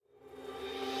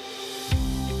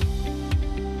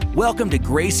Welcome to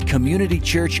Grace Community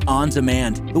Church On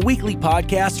Demand, the weekly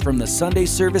podcast from the Sunday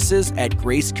services at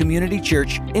Grace Community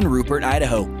Church in Rupert,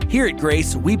 Idaho. Here at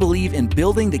Grace, we believe in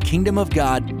building the kingdom of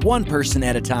God one person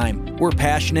at a time. We're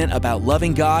passionate about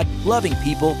loving God, loving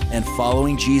people, and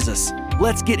following Jesus.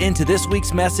 Let's get into this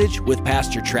week's message with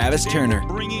Pastor Travis Turner.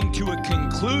 Bringing to a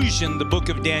conclusion the book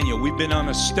of Daniel. We've been on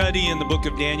a study in the book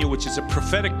of Daniel, which is a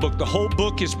prophetic book. The whole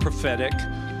book is prophetic.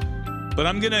 But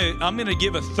I'm gonna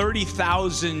give a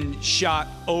 30,000 shot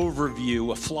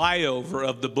overview, a flyover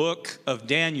of the book of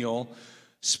Daniel,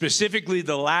 specifically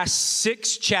the last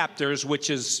 6 chapters, which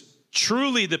is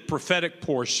truly the prophetic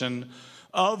portion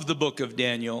of the book of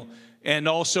Daniel, and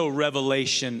also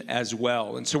Revelation as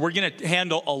well. And so we're gonna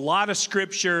handle a lot of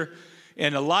scripture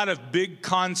and a lot of big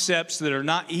concepts that are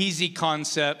not easy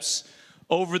concepts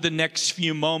over the next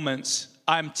few moments.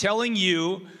 I'm telling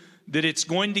you that it's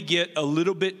going to get a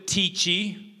little bit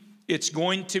teachy. It's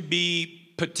going to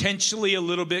be potentially a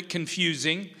little bit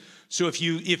confusing. So if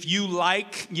you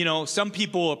like, some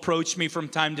people approach me from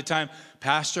time to time,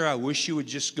 Pastor, I wish you would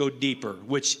just go deeper,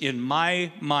 which in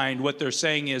my mind, what they're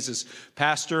saying is,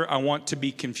 Pastor, I want to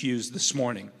be confused this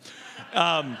morning.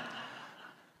 And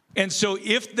so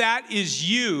if that is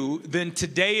you, then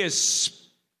today is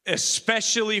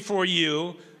especially for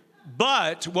you.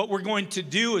 But what we're going to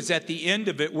do is at the end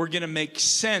of it, we're going to make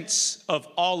sense of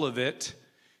all of it.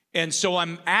 And so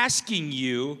I'm asking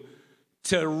you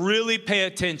to really pay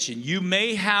attention. You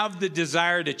may have the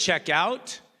desire to check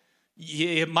out.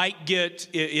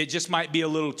 It just might be a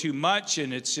little too much,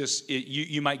 and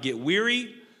you might get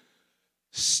weary.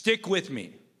 Stick with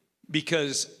me,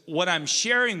 because what I'm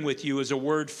sharing with you is a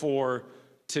word for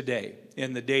today,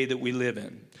 in the day that we live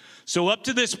in. So up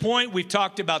to this point, we've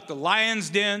talked about the lion's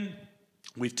den.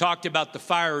 We've talked about the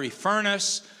fiery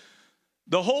furnace.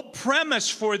 The whole premise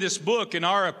for this book and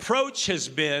our approach has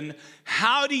been,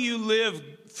 how do you live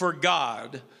for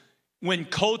God when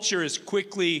culture is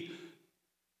quickly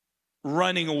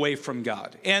running away from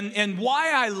God? And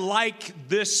why I like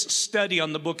this study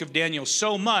on the book of Daniel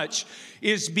so much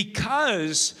is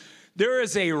because there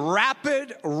is a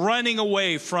rapid running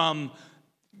away from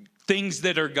things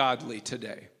that are godly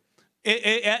today.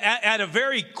 At a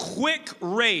very quick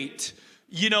rate,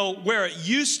 where it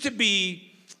used to be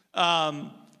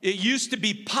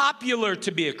popular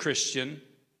to be a Christian,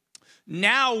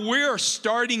 now we're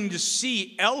starting to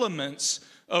see elements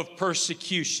of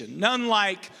persecution. None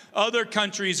like other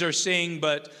countries are seeing,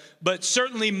 but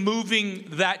certainly moving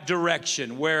that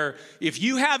direction, where if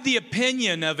you have the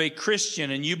opinion of a Christian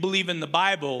and you believe in the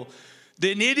Bible,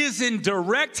 then it is in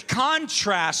direct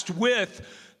contrast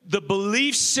with the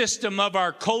belief system of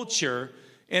our culture.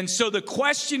 And so the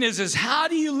question is how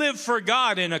do you live for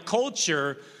God in a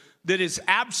culture that is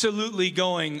absolutely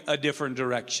going a different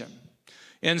direction?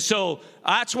 And so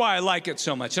that's why I like it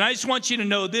so much. And I just want you to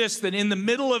know this, that in the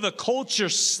middle of a culture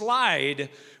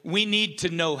slide, we need to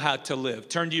know how to live.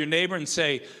 Turn to your neighbor and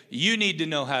say, you need to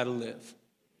know how to live.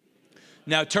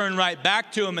 Now turn right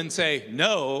back to him and say,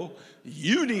 no,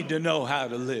 you need to know how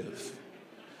to live.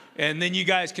 And then you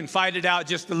guys can fight it out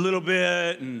just a little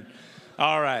bit. And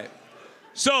all right.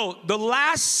 So the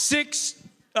last 6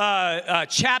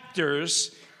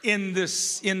 chapters in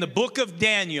the book of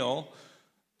Daniel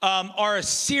are a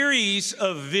series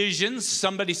of visions.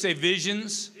 Somebody say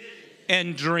visions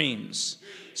and dreams.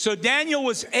 So Daniel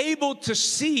was able to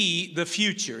see the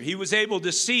future. He was able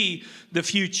to see the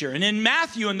future. And in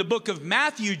the book of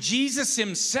Matthew, Jesus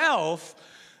himself,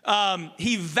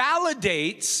 he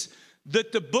validates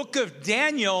that the book of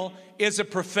Daniel is a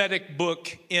prophetic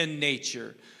book in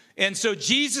nature. And so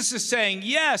Jesus is saying,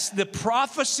 yes, the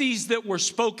prophecies that were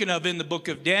spoken of in the book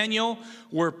of Daniel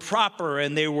were proper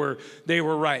and they were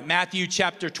right. Matthew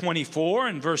chapter 24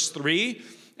 and verse 3,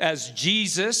 as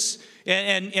Jesus,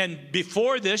 and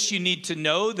before this, you need to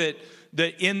know that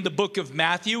in the book of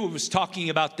Matthew, it was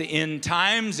talking about the end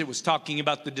times. It was talking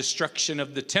about the destruction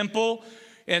of the temple.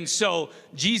 And so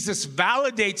Jesus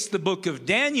validates the book of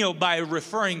Daniel by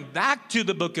referring back to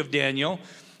the book of Daniel.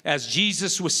 As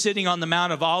Jesus was sitting on the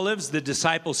Mount of Olives, the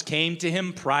disciples came to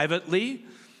him privately,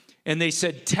 and they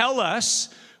said, tell us,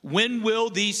 when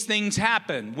will these things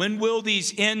happen? When will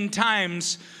these end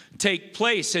times take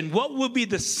place? And what will be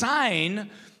the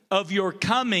sign of your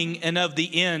coming and of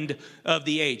the end of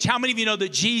the age? How many of you know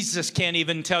that Jesus can't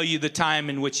even tell you the time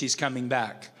in which he's coming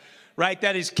back? Right?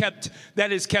 That is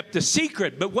kept a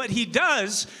secret. But what he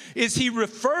does is he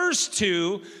refers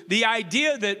to the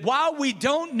idea that while we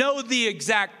don't know the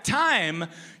exact time,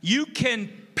 you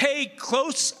can pay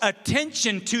close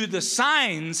attention to the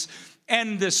signs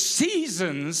and the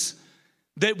seasons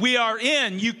that we are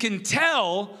in. You can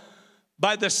tell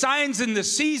by the signs and the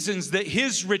seasons that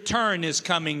his return is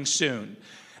coming soon.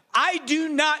 I do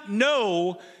not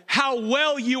know how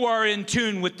well you are in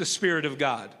tune with the Spirit of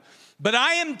God, but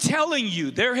I am telling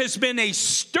you, there has been a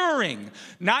stirring,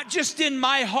 not just in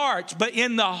my heart, but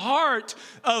in the heart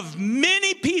of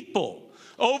many people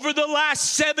over the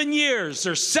last 7 years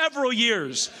or several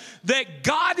years, that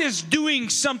God is doing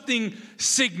something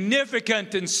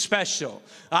significant and special.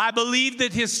 I believe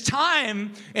that his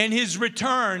time and his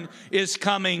return is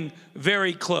coming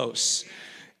very close.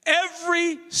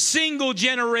 Every single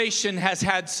generation has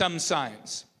had some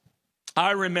signs.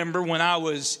 I remember when I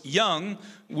was young,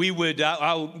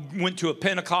 I went to a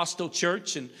Pentecostal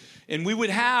church, and we would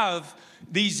have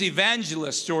these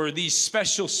evangelists or these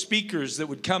special speakers that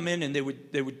would come in, and they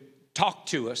would talk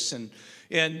to us, and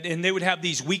they would have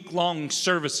these week-long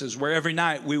services where every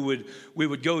night we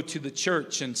would go to the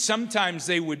church, and sometimes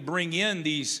they would bring in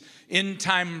these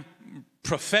end-time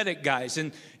prophetic guys,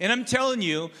 and I'm telling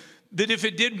you that if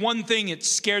it did one thing, it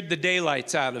scared the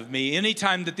daylights out of me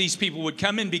anytime that these people would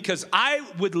come in, because I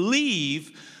would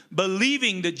leave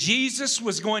believing that Jesus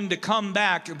was going to come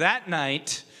back that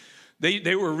night.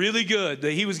 They were really good,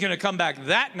 that he was going to come back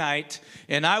that night,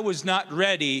 and I was not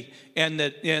ready, and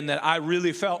that I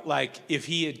really felt like if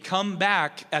he had come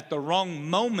back at the wrong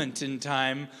moment in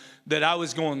time, that I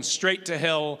was going straight to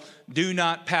hell, do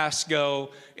not pass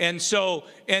go. And so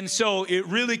it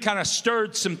really kind of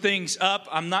stirred some things up.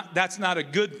 That's not a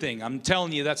good thing. I'm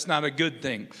telling you, that's not a good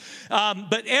thing.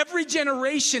 But every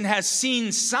generation has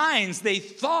seen signs. They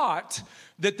thought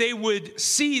that they would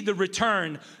see the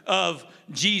return of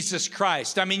Jesus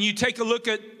Christ. I mean, you take a look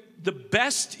at the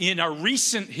best in our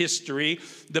recent history,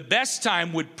 the best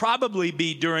time would probably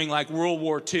be during like World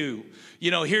War II. You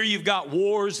know, here you've got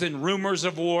wars and rumors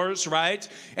of wars, right?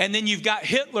 And then you've got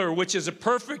Hitler, which is a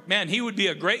perfect man. He would be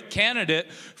a great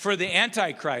candidate for the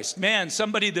Antichrist. Man,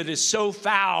 somebody that is so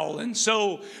foul and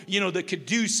so, that could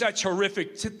do such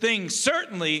horrific things.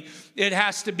 Certainly, it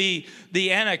has to be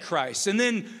the Antichrist. And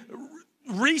then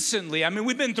recently, I mean,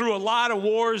 we've been through a lot of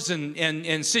wars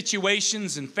and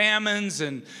situations and famines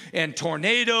and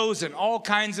tornadoes and all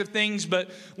kinds of things. But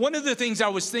one of the things I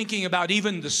was thinking about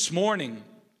even this morning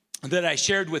that I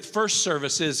shared with first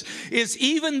services is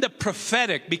even the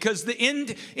prophetic, because in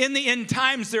the end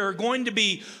times there are going to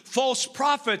be false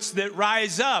prophets that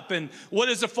rise up. And what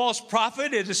is a false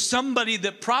prophet? It is somebody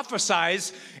that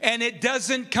prophesies and it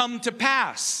doesn't come to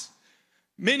pass.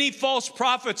 Many false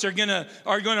prophets are gonna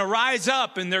rise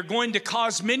up, and they're going to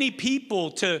cause many people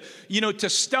to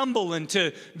stumble and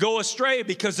to go astray,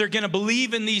 because they're going to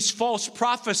believe in these false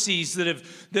prophecies that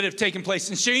have taken place.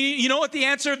 And so you know what the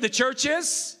answer of the church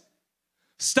is?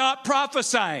 Stop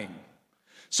prophesying.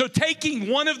 So taking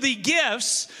one of the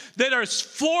gifts that are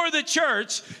for the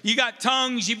church, you got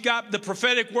tongues, you've got the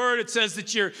prophetic word. It says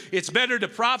that it's better to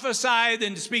prophesy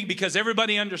than to speak because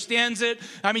everybody understands it.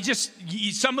 I mean,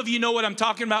 some of you know what I'm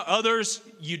talking about. Others,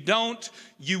 you don't.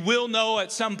 You will know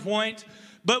at some point.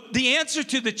 But the answer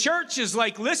to the church is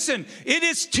like, listen, it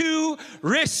is too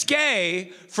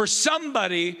risque for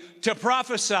somebody to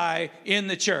prophesy in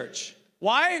the church.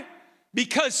 Why?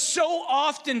 Because so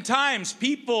oftentimes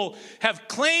people have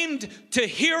claimed to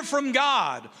hear from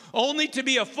God only to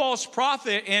be a false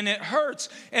prophet, and it hurts.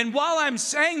 And while I'm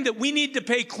saying that we need to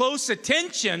pay close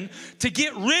attention to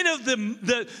get rid of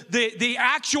the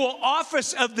actual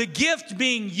office of the gift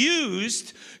being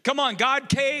used, come on, God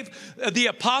gave the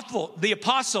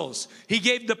apostles, he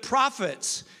gave the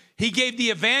prophets, he gave the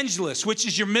evangelists, which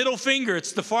is your middle finger,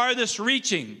 it's the farthest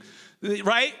reaching.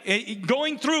 Right?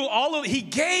 Going through he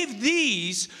gave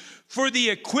these for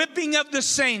the equipping of the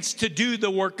saints to do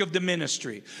the work of the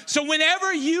ministry. So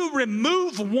whenever you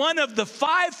remove one of the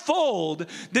fivefold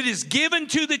that is given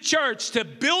to the church to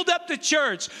build up the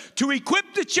church, to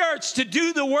equip the church to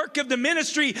do the work of the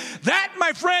ministry, that,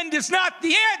 my friend, is not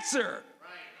the answer.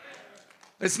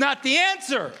 It's not the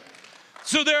answer.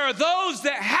 So there are those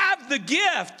that have the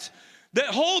gift, that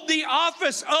hold the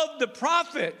office of the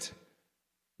prophet.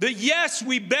 That yes,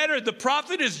 the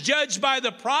prophet is judged by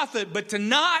the prophet, but to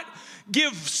not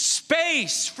give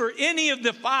space for any of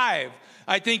the five,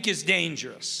 I think is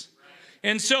dangerous.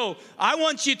 And so I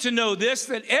want you to know this,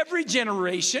 that every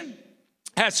generation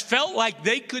has felt like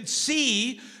they could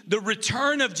see the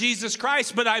return of Jesus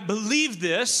Christ, but I believe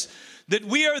this, that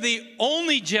we are the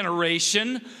only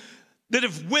generation that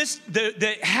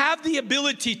have the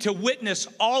ability to witness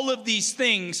all of these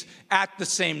things at the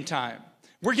same time.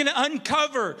 We're going to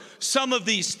uncover some of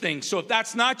these things. So if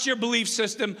that's not your belief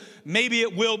system, maybe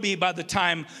it will be by the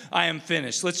time I am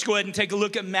finished. Let's go ahead and take a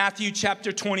look at Matthew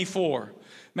chapter 24.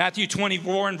 Matthew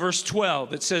 24 and verse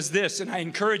 12. It says this, and I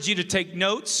encourage you to take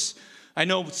notes. I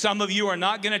know some of you are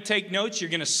not going to take notes. You're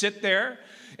going to sit there,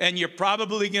 and you're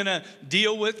probably going to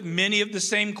deal with many of the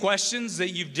same questions that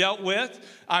you've dealt with.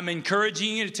 I'm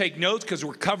encouraging you to take notes because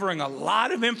we're covering a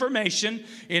lot of information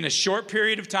in a short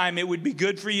period of time. It would be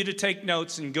good for you to take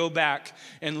notes and go back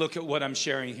and look at what I'm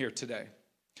sharing here today.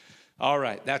 All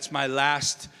right, that's my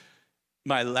last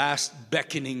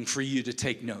beckoning for you to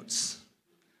take notes.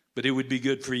 But it would be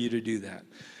good for you to do that.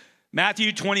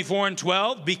 Matthew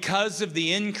 24:12, because of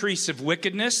the increase of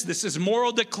wickedness, this is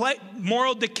moral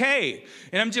decay.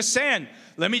 And I'm just saying,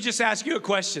 let me just ask you a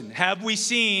question. Have we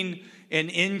seen an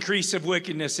increase of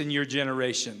wickedness in your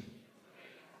generation?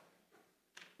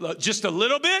 Just a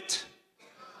little bit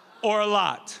or a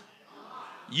lot?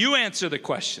 You answer the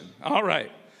question. All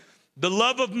right. The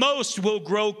love of most will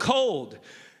grow cold.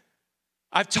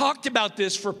 I've talked about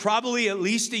this for probably at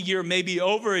least a year, maybe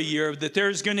over a year, that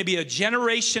there's going to be a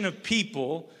generation of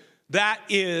people that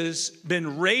is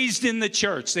been raised in the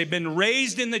church. They've been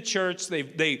raised in the church.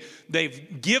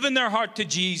 They've given their heart to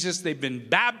Jesus. They've been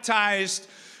baptized,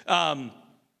 by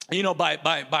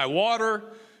water.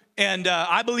 And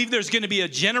I believe there's going to be a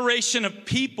generation of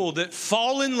people that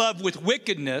fall in love with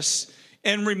wickedness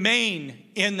and remain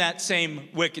in that same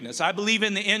wickedness. I believe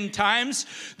in the end times,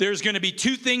 there's going to be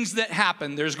two things that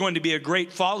happen. There's going to be a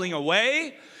great falling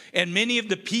away, and many of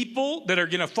the people that are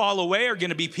going to fall away are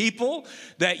going to be people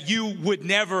that you would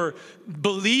never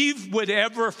believe would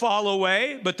ever fall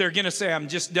away, but they're going to say, I'm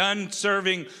just done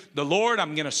serving the Lord.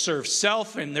 I'm going to serve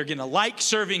self, and they're going to like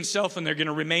serving self, and they're going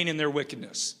to remain in their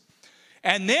wickedness.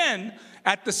 And then,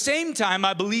 at the same time,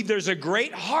 I believe there's a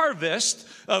great harvest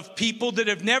of people that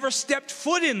have never stepped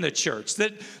foot in the church,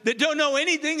 that don't know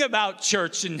anything about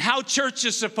church and how church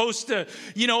is supposed to,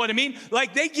 you know what I mean?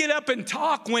 Like they get up and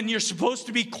talk when you're supposed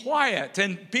to be quiet,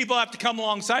 and people have to come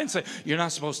alongside and say, you're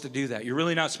not supposed to do that. You're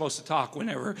really not supposed to talk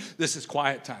whenever this is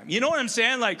quiet time. You know what I'm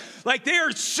saying? Like they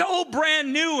are so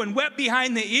brand new and wet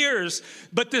behind the ears,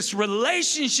 but this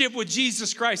relationship with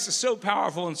Jesus Christ is so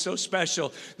powerful and so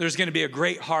special. There's going to be a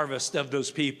great harvest of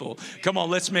those people. Come on,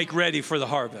 let's make ready for the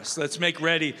harvest. Let's make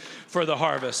ready for the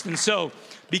harvest. And so,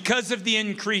 because of the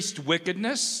increased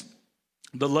wickedness,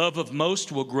 the love of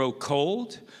most will grow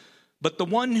cold, but the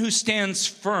one who stands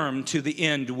firm to the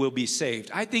end will be saved.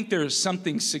 I think there's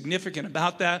something significant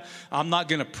about that. I'm not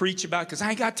going to preach about it because I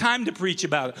ain't got time to preach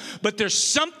about it. But there's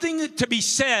something to be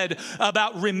said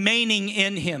about remaining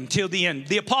in him till the end.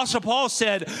 The Apostle Paul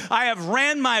said, I have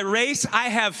ran my race. I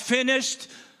have finished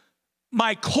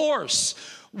my course.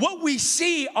 What we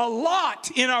see a lot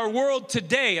in our world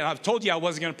today, and I've told you I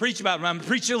wasn't going to preach about it, but I'm going to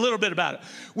preach a little bit about it.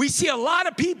 We see a lot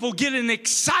of people getting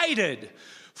excited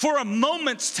for a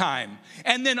moment's time,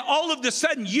 and then all of a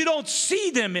sudden you don't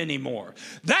see them anymore.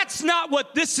 That's not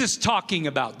what this is talking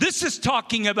about. This is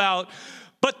talking about,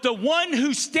 but the one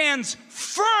who stands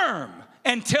firm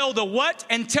until the what?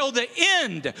 Until the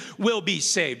end will be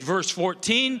saved. Verse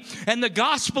 14, and the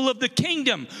gospel of the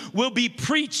kingdom will be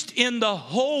preached in the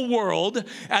whole world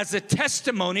as a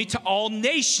testimony to all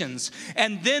nations,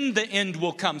 and then the end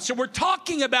will come. So we're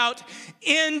talking about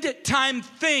end time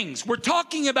things. We're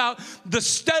talking about the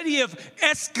study of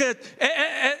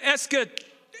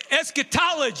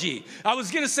eschatology. I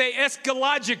was going to say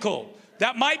eschatological.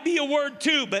 That might be a word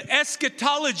too, but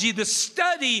eschatology, the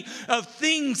study of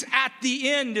things at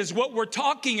the end, is what we're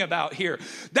talking about here.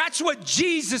 That's what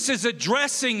Jesus is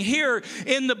addressing here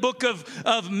in the book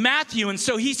of Matthew. And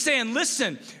so he's saying,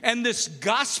 listen, and this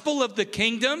gospel of the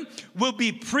kingdom will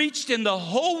be preached in the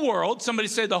whole world. Somebody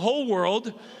say the whole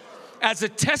world. As a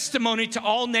testimony to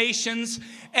all nations,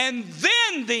 and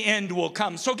then the end will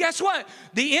come. So guess what?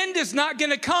 The end is not going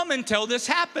to come until this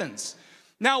happens.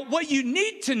 Now, what you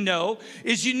need to know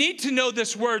is you need to know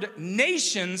this word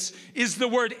nations is the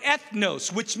word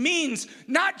ethnos, which means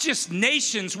not just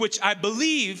nations, which I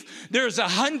believe there's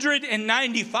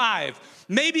 195,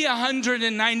 maybe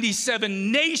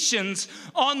 197 nations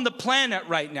on the planet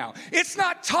right now. It's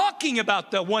not talking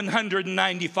about the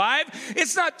 195.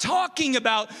 It's not talking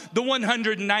about the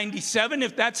 197,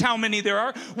 if that's how many there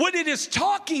are. What it is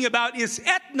talking about is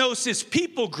ethnos, is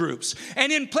people groups.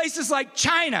 And in places like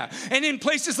China, and in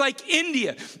places like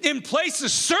India, in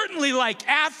places certainly like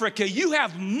Africa, you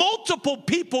have multiple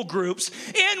people groups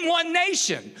in one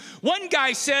nation. One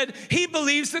guy said he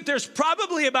believes that there's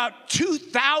probably about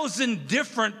 2,000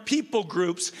 different people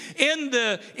groups in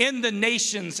the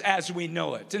nations as we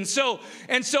know it. And so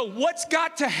what's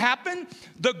got to happen?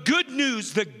 The good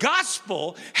news, the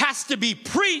gospel, has to be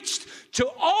preached to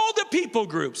all the people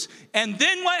groups. And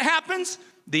then what happens?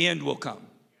 The end will come.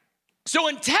 So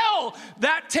until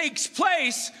that takes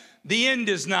place, the end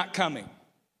is not coming.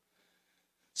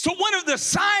 So one of the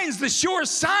signs, the sure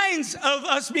signs of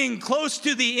us being close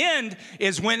to the end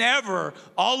is whenever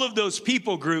all of those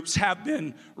people groups have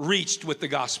been reached with the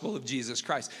gospel of Jesus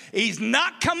Christ. He's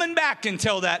not coming back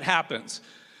until that happens.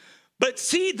 But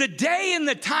see, the day and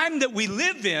the time that we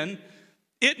live in,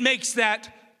 it makes that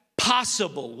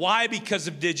possible. Why? Because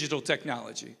of digital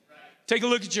technology. Take a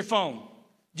look at your phone.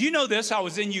 Do you know this? I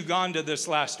was in Uganda this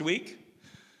last week.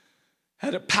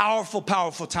 Had a powerful,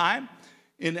 powerful time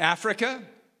in Africa.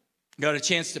 Got a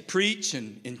chance to preach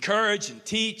and encourage and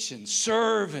teach and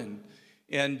serve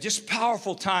and just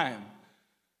powerful time.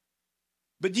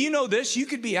 But do you know this? You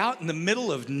could be out in the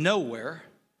middle of nowhere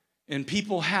and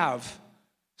people have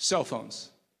cell phones.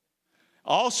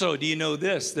 Also, do you know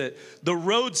this? That the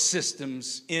road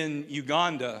systems in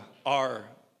Uganda are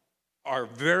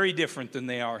very different than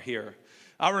they are here.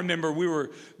 I remember we were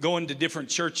going to different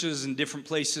churches and different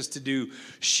places to do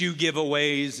shoe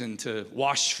giveaways and to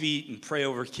wash feet and pray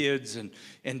over kids and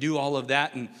do all of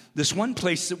that. And this one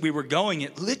place that we were going,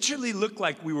 it literally looked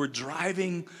like we were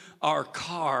driving our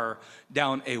car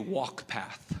down a walk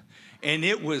path. And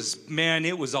it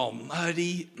was all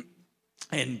muddy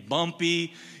and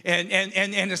bumpy. And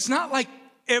it's not like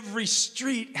every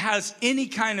street has any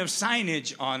kind of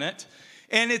signage on it.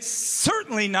 And it's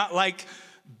certainly not like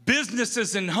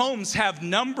businesses and homes have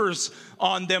numbers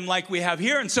on them like we have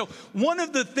here. And so one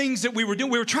of the things that we were doing,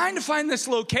 we were trying to find this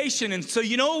location. And so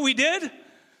you know what we did?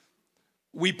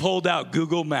 We pulled out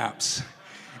Google Maps.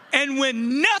 And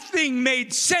when nothing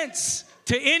made sense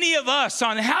to any of us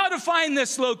on how to find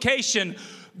this location,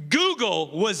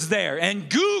 Google was there. And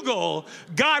Google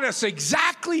got us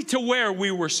exactly to where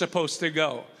we were supposed to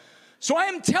go. So I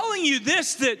am telling you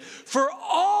this, that for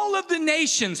all of the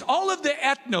nations, all of the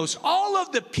ethnos, all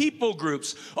of the people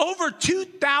groups, over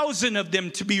 2,000 of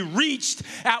them to be reached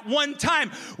at one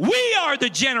time, we are the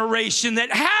generation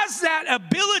that has that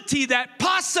ability, that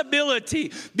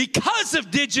possibility because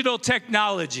of digital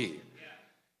technology.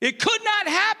 It could not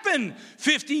happen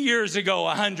 50 years ago,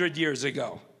 100 years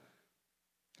ago.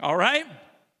 All right?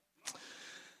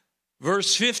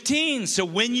 Verse 15, so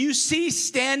when you see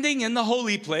standing in the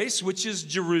holy place, which is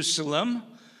Jerusalem,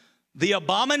 the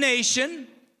abomination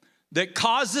that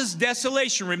causes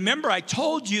desolation. Remember, I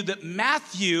told you that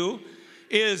Matthew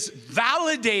is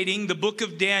validating the book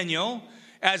of Daniel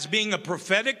as being a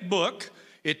prophetic book.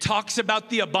 It talks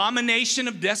about the abomination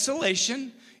of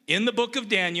desolation in the book of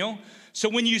Daniel. So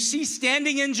when you see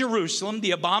standing in Jerusalem,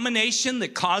 the abomination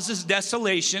that causes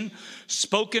desolation,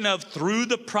 spoken of through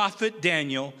the prophet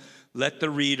Daniel, let the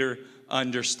reader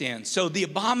understand. So the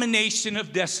abomination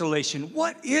of desolation,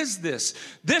 what is this?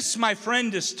 This, my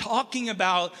friend, is talking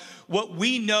about what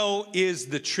we know is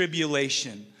the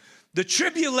tribulation. The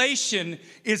tribulation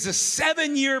is a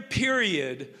 7-year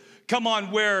period,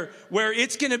 where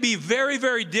it's going to be very,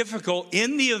 very difficult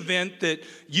in the event that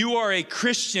you are a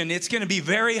Christian. It's going to be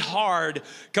very hard,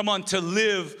 to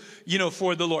live,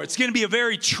 for the Lord. It's going to be a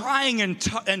very trying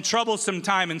and troublesome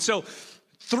time. And so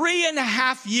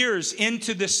 3.5 years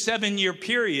into this 7-year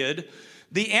period,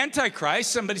 the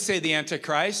Antichrist, somebody say the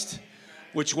Antichrist,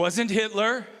 which wasn't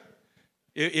Hitler,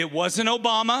 it wasn't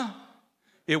Obama,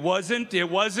 it wasn't,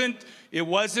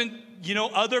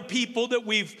 other people that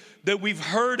we've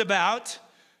heard about.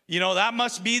 That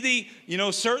must be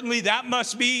certainly that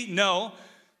must be, no.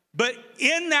 But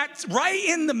right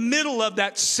in the middle of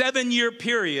that 7-year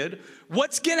period,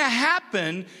 what's going to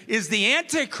happen is the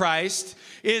Antichrist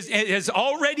has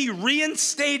already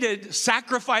reinstated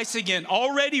sacrifice again,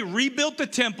 already rebuilt the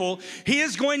temple. He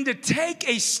is going to take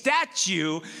a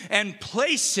statue and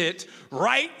place it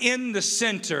right in the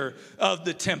center of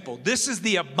the temple. This is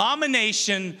the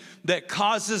abomination that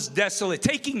causes desolation.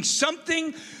 Taking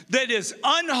something that is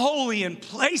unholy and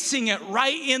placing it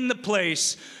right in the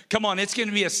place. Come on, it's going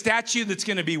to be a statue that's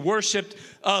going to be worshiped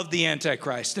of the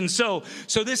Antichrist. And so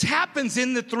this happens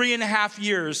in the 3.5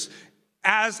 years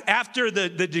as after the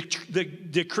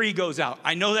decree goes out.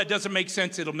 I know that doesn't make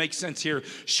sense. It'll make sense here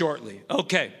shortly.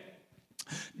 Okay.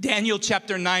 Daniel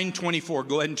chapter 9:24.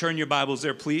 Go ahead and turn your Bibles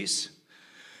there, please.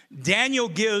 Daniel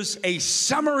gives a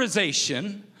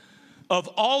summarization of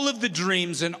all of the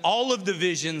dreams and all of the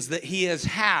visions that he has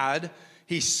had.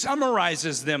 He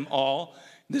summarizes them all.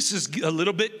 This is a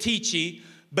little bit teachy,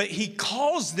 but he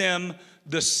calls them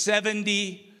the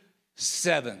 70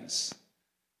 sevens.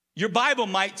 Your Bible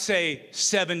might say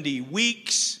 70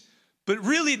 weeks, but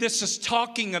really this is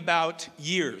talking about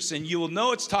years. And you will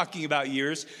know it's talking about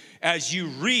years as you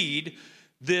read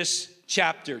this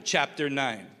chapter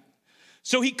 9.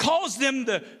 So he calls them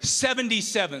the 70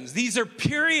 sevens. These are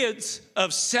periods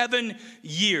of 7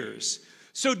 years.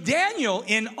 So Daniel,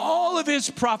 in all of his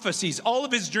prophecies, all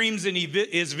of his dreams and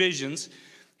his visions,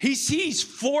 he sees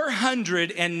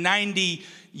 490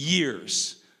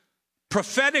 years.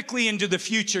 Prophetically into the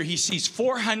future, he sees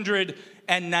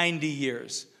 490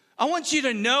 years. I want you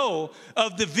to know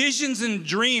of the visions and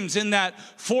dreams in that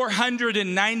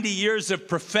 490 years of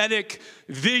prophetic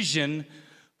vision,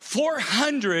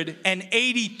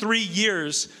 483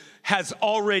 years has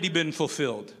already been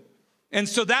fulfilled. And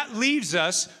so that leaves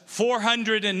us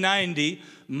 490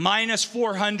 minus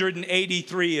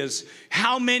 483 is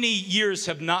how many years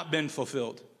have not been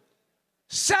fulfilled?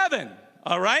 7,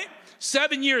 all right?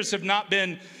 7 years has not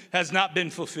been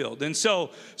fulfilled. And so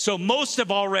most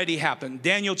have already happened.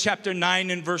 Daniel chapter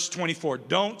 9 and verse 24.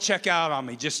 Don't check out on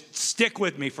me. Just stick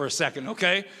with me for a second,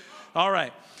 okay? All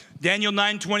right. Daniel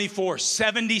 9:24.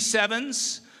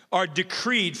 77s are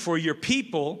decreed for your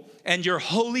people and your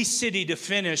holy city to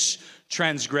finish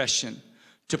transgression,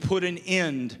 to put an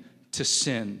end to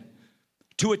sin,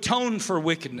 to atone for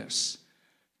wickedness,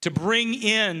 to bring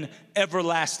in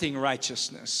everlasting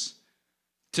righteousness,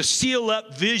 to seal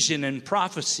up vision and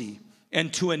prophecy,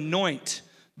 and to anoint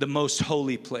the most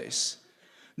holy place.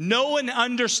 Know and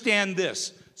understand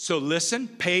this. So listen,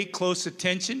 pay close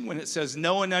attention. When it says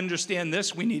know and understand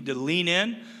this, we need to lean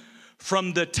in.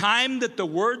 From the time that the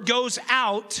word goes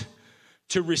out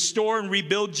to restore and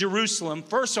rebuild Jerusalem.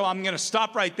 First of all, I'm going to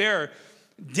stop right there.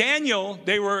 Daniel,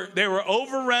 they were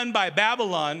overrun by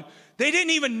Babylon. They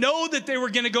didn't even know that they were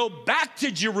going to go back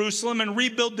to Jerusalem and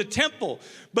rebuild the temple.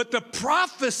 But the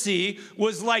prophecy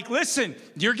was like, listen,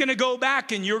 you're going to go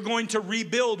back and you're going to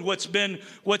rebuild what's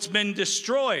been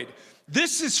destroyed.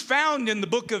 This is found in the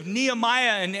book of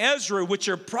Nehemiah and Ezra, which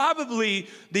are probably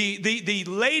the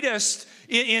latest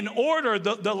in order,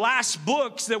 the last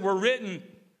books that were written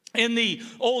in the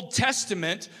Old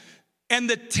Testament. And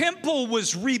the temple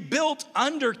was rebuilt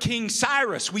under King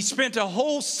Cyrus. We spent a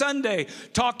whole Sunday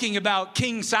talking about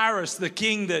King Cyrus, the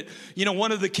king that,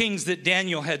 one of the kings that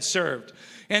Daniel had served.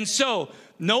 And so,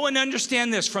 know and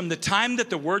understand this, from the time that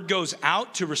the word goes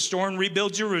out to restore and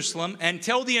rebuild Jerusalem, and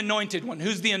tell the anointed one.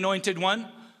 Who's the anointed one?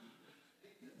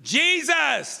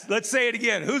 Jesus! Let's say it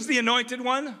again. Who's the anointed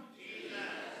one?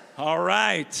 All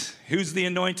right. Who's the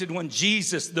anointed one?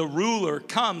 Jesus, the ruler,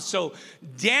 comes. So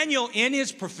Daniel, in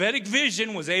his prophetic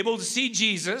vision, was able to see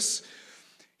Jesus.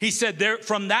 He said,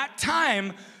 from that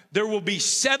time, there will be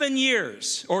 7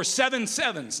 years, or 7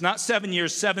 sevens, not 7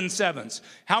 years, 7 sevens.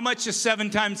 How much is 7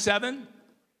 times 7?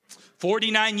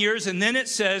 49 years, and then it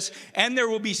says, and there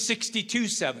will be 62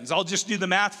 sevens. I'll just do the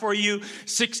math for you.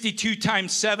 62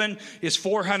 times 7 is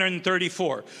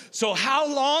 434. So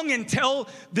how long until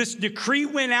this decree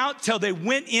went out, till they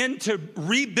went in to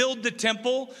rebuild the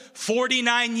temple?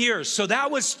 49 years. So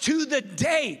that was to the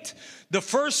date, the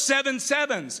first 7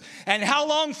 sevens. And how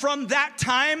long from that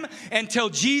time until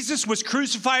Jesus was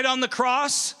crucified on the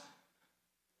cross?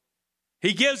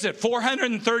 He gives it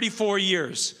 434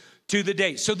 years. To the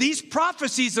date. So these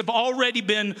prophecies have already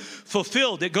been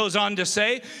fulfilled. It goes on to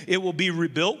say it will be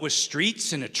rebuilt with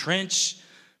streets and a trench,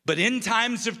 but in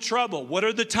times of trouble. What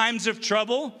are the times of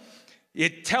trouble?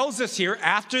 It tells us here,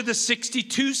 after the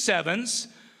 62 sevens,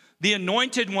 the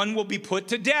anointed one will be put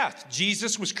to death.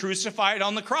 Jesus was crucified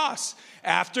on the cross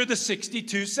after the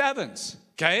 62 sevens,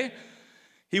 okay?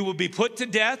 He will be put to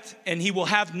death and he will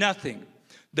have nothing.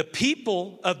 The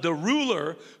people of the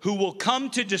ruler who will come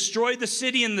to destroy the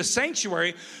city and the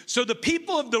sanctuary. So the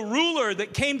people of the ruler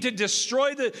that came to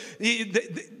destroy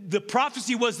the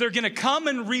prophecy was they're going to come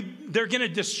and they're going to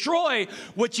destroy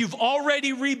what you've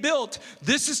already rebuilt.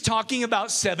 This is talking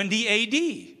about 70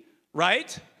 AD,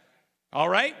 right? All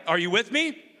right, are you with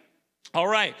me? All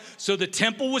right, so the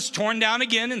temple was torn down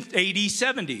again in AD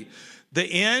 70. The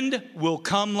end will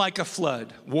come like a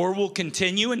flood. War will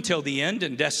continue until the end,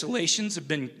 and desolations have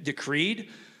been decreed.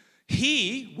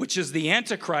 He, which is the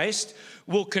Antichrist,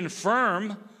 will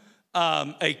confirm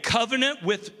a covenant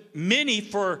with many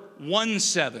for 1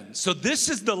 7. So this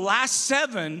is the last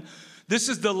 7. This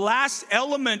is the last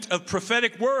element of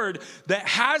prophetic word that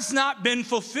has not been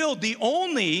fulfilled. The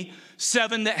only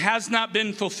 7 that has not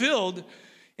been fulfilled.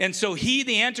 And so he,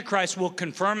 the Antichrist, will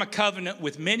confirm a covenant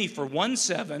with many for 1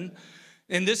 7.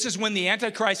 And this is when the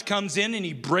Antichrist comes in and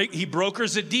he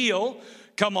brokers a deal,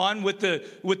 come on, with the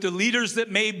leaders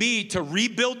that may be, to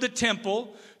rebuild the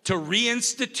temple, to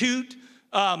reinstitute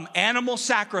animal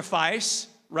sacrifice,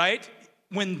 right?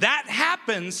 When that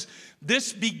happens,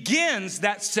 this begins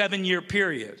that 7-year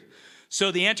period.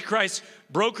 So the Antichrist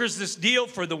brokers this deal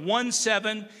for the 1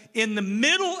 7. In the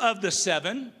middle of the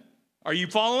 7, are you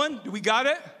following? Do we got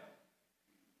it?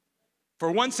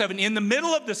 For 1 7, in the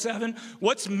middle of the 7,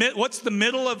 what's the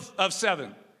middle of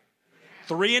 7?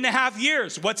 3.5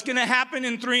 years. What's going to happen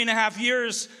in 3.5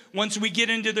 years once we get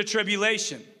into the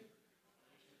tribulation?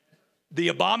 The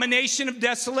abomination of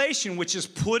desolation, which is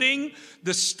putting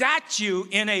the statue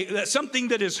in something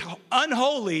that is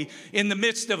unholy in the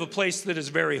midst of a place that is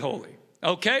very holy.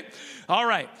 Okay? All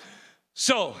right.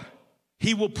 So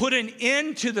he will put an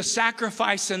end to the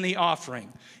sacrifice and the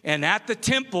offering. And at the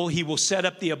temple, he will set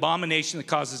up the abomination that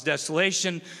causes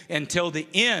desolation until the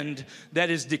end that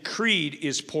is decreed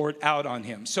is poured out on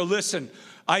him. So listen,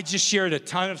 I just shared a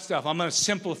ton of stuff. I'm going to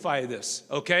simplify this,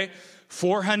 okay?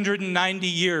 490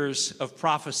 years of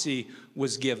prophecy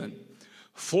was given.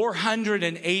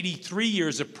 483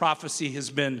 years of prophecy has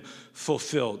been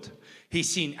fulfilled. He's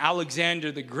seen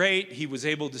Alexander the Great. He was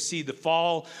able to see the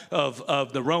fall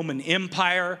of the Roman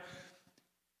Empire.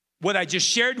 What I just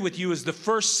shared with you is the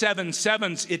first 7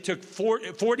 sevens. It took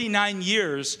 49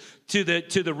 years to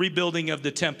the rebuilding of the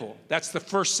temple. That's the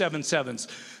first 7 sevens.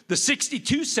 The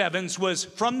 62 sevens was,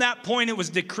 from that point it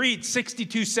was decreed,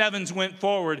 62 sevens went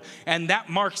forward, and that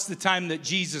marks the time that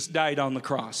Jesus died on the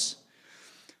cross.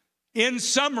 In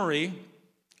summary,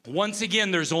 once again,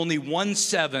 there's only 1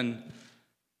 7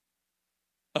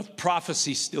 of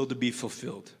prophecy still to be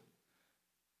fulfilled.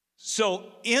 So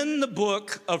in the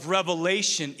book of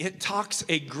Revelation, it talks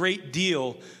a great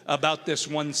deal about this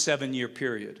 1 7-year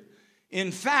period.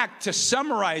 In fact, to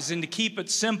summarize and to keep it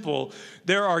simple,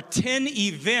 there are 10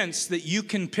 events that you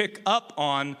can pick up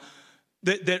on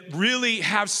that really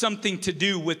have something to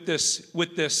do with this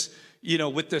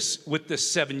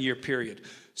 7-year period.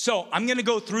 So I'm going to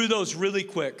go through those really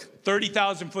quick.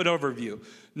 30,000 foot overview.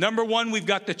 Number 1, we've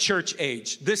got the church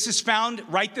age. This is found,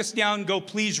 write this down, go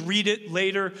please read it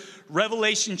later.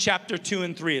 Revelation chapter 2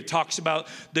 and 3, it talks about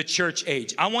the church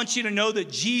age. I want you to know that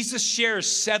Jesus shares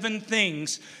 7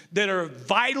 things that are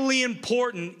vitally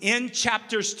important in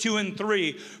chapters 2 and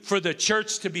 3 for the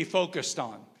church to be focused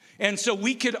on. And so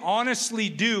we could honestly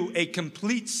do a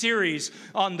complete series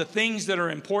on the things that are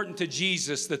important to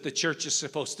Jesus that the church is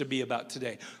supposed to be about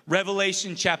today.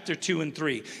 Revelation chapter 2 and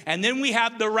 3. And then we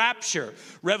have the rapture.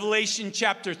 Revelation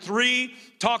chapter 3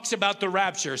 talks about the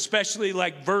rapture, especially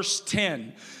like verse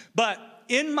 10. But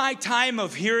in my time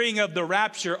of hearing of the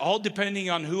rapture, all depending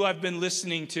on who I've been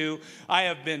listening to, I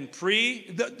have been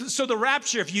so the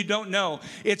rapture, if you don't know,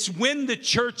 it's when the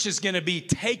church is going to be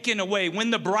taken away,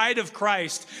 when the bride of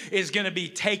Christ is going to be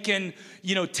taken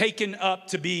up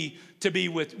to be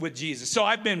with Jesus. So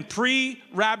I've been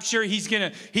pre-rapture. He's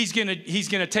going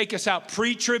to take us out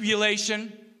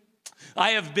pre-tribulation.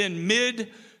 I have been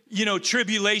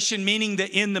mid-tribulation, meaning that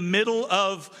in the middle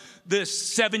of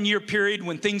this 7-year period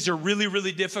when things are really,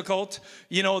 really difficult.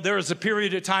 There was a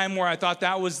period of time where I thought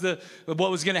that was what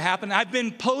was going to happen. I've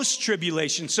been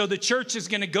post-tribulation. So the church is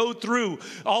going to go through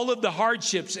all of the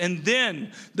hardships and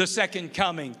then the second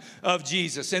coming of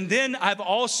Jesus. And then I've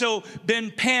also been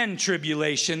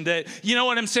pan-tribulation. That, you know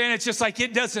what I'm saying? It's just like,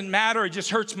 it doesn't matter. It just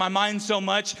hurts my mind so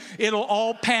much. It'll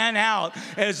all pan out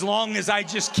as long as I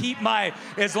just keep my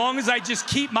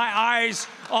eyes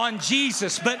on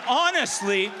Jesus. But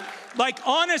honestly,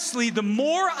 the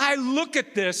more I look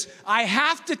at this, I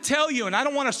have to tell you, and I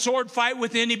don't want to sword fight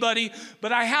with anybody,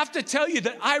 but I have to tell you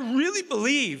that I really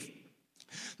believe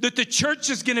that the church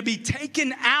is going to be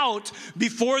taken out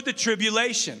before the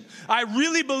tribulation. I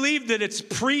really believe that it's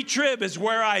pre-trib is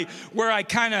where I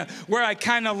kind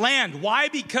of land. Why?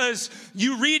 Because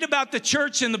you read about the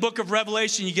church in the book of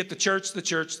Revelation, you get the church,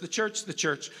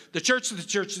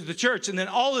 and then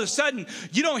all of a sudden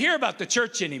you don't hear about the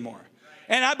church anymore.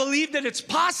 And I believe that it's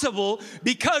possible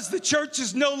because the church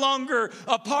is no longer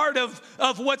a part of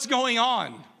what's going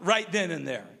on right then and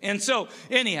there. And so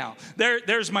anyhow,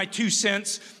 there's my 2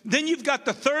 cents. Then you've got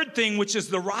the third thing, which is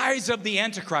the rise of the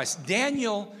Antichrist.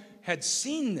 Daniel had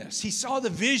seen this. He saw the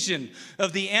vision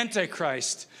of the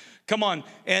Antichrist. Come on.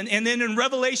 And then in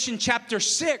Revelation chapter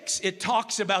 6, it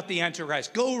talks about the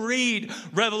Antichrist. Go read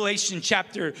Revelation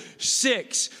chapter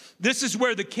 6. This is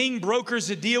where the king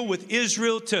brokers a deal with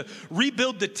Israel to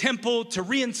rebuild the temple, to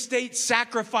reinstate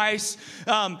sacrifice.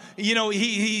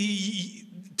 He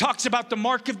talks about the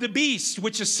mark of the beast,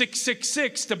 which is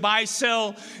 666, to buy,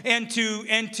 sell, and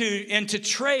to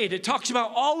trade. It talks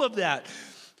about all of that.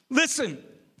 Listen,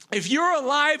 if you're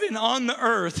alive and on the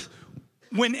earth,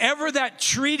 whenever that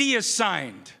treaty is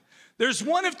signed, there's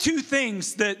one of 2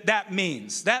 things that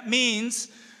means. That means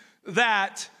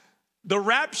that the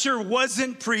rapture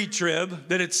wasn't pre-trib,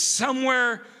 that it's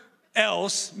somewhere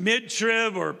else,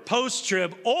 mid-trib or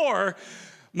post-trib, or,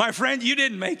 my friend, you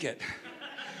didn't make it.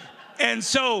 And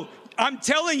so I'm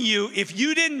telling you, if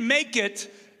you didn't make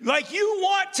it, Like, you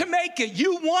want to make it.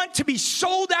 You want to be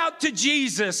sold out to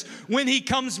Jesus when he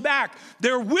comes back.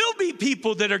 There will be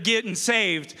people that are getting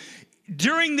saved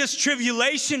during this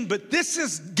tribulation, but this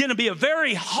is going to be a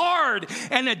very hard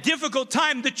and a difficult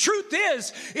time. The truth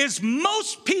is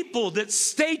most people that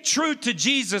stay true to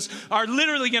Jesus are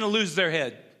literally going to lose their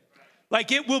head.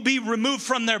 Like, it will be removed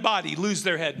from their body, lose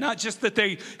their head. Not just that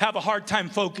they have a hard time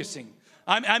focusing.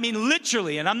 I mean,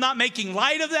 literally, and I'm not making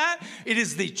light of that. It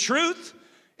is the truth.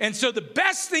 And so the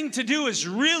best thing to do is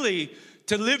really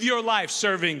to live your life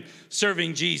serving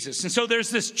Jesus. And so there's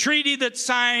this treaty that's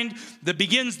signed that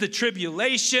begins the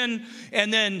tribulation,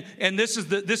 and this is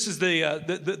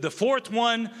the fourth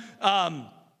one.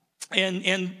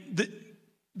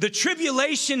 The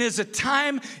tribulation is a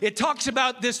time, it talks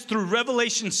about this through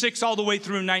Revelation 6 all the way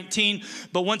through 19.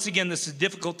 But once again, this is a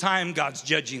difficult time. God's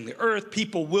judging the earth.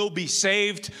 People will be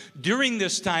saved during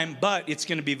this time, but it's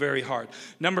going to be very hard.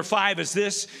 Number 5 is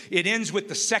this. It ends with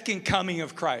the second coming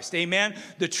of Christ. Amen.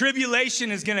 The tribulation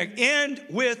is going to end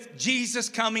with Jesus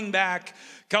coming back.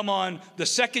 Come on. The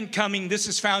second coming. This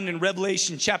is found in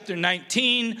Revelation chapter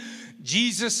 19.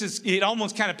 It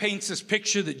almost kind of paints this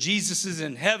picture that Jesus is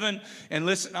in heaven. And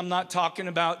listen, I'm not talking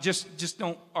about, just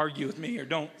don't argue with me or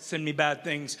don't send me bad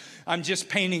things. I'm just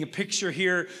painting a picture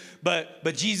here.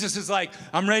 But Jesus is like,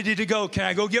 I'm ready to go. Can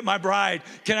I go get my bride?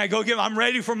 I'm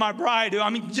ready for my bride.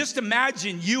 I mean, just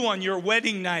imagine you on your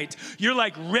wedding night. You're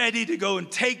like ready to go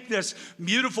and take this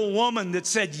beautiful woman that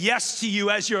said yes to you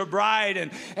as your bride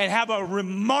and have a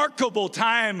remarkable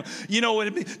time. You know,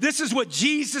 this is what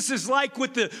Jesus is like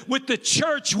with the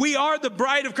church. We are the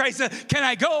bride of Christ. Can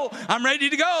I go? I'm ready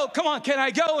to go. Come on, can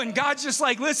I go? And God's just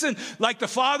like, listen, like the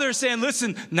Father is saying,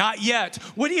 listen, not yet.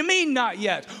 What do you mean not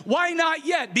yet? Why not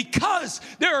yet? Because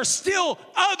there are still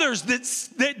others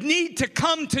that need to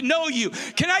come to know you.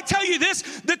 Can I tell you this?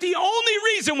 That the only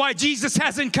reason why Jesus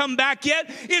hasn't come back yet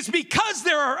is because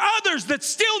there are others that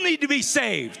still need to be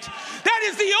saved. That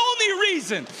is the only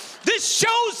reason. This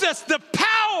shows us the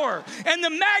power and the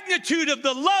magnitude of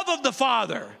the love of the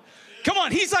Father. Come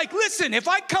on, he's like, listen, if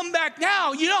I come back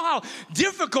now, you know how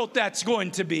difficult that's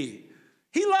going to be.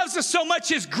 He loves us so much.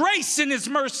 His grace and his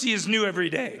mercy is new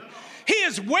every day. He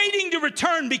is waiting to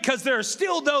return because there are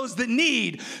still those that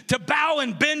need to bow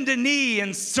and bend a knee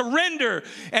and surrender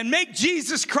and make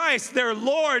Jesus Christ their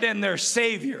Lord and their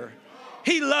Savior.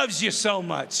 He loves you so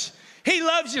much. He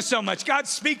loves you so much.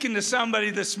 God's speaking to somebody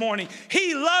this morning.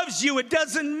 He loves you. It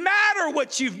doesn't matter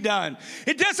what you've done.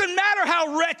 It doesn't matter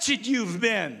how wretched you've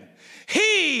been.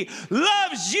 He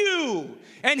loves you,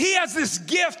 and he has this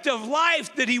gift of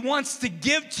life that he wants to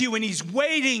give to you, and he's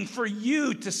waiting for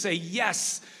you to say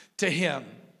yes to him.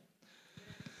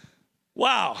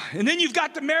 Wow. And then you've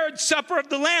got the marriage supper of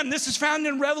the Lamb. This is found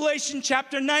in Revelation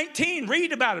chapter 19.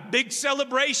 Read about it. Big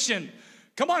celebration.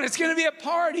 Come on, it's going to be a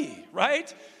party,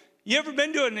 right? You ever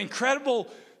been to an incredible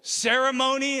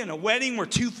ceremony and a wedding where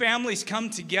two families come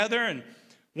together, and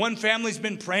one family's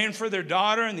been praying for their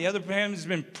daughter and the other family's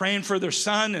been praying for their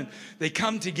son, and they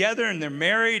come together and they're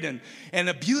married, and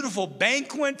a beautiful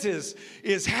banquet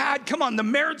is had. Come on, the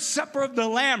marriage supper of the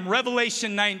Lamb,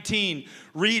 Revelation 19.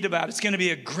 Read about it. It's going to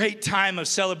be a great time of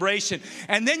celebration.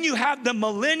 And then you have the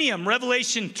millennium,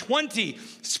 Revelation 20,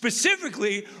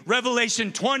 specifically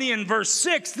Revelation 20 and verse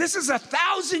 6. This is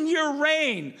 1,000-year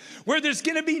reign where there's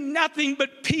going to be nothing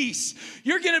but peace.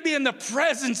 You're going to be in the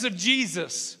presence of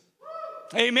Jesus.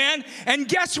 Amen. And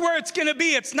guess where it's going to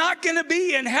be? It's not going to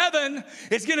be in heaven.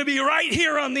 It's going to be right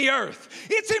here on the earth.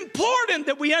 It's important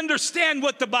that we understand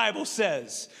what the Bible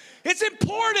says. It's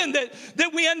important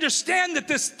that we understand that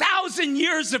this 1,000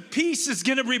 years of peace is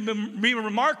going to be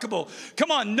remarkable.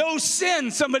 Come on, no sin.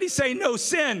 Somebody say no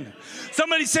sin.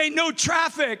 Somebody say no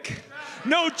traffic.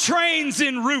 No trains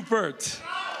in Rupert.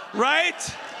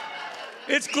 Right?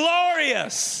 It's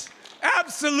glorious.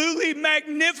 Absolutely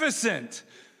magnificent.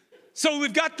 So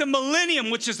we've got the millennium,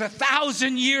 which is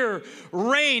 1,000-year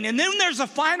reign. And then there's a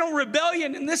final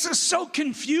rebellion. And this is so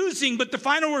confusing, but the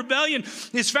final rebellion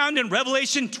is found in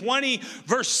Revelation 20,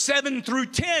 verse 7 through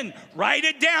 10. Write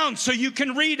it down so you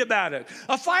can read about it.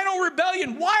 A final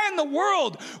rebellion. Why in the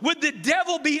world would the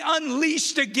devil be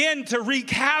unleashed again to wreak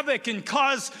havoc and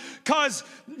cause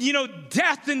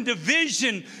death and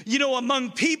division,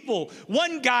 among people?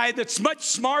 One guy that's much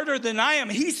smarter than I am,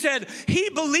 he said he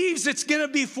believes it's going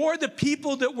to be for the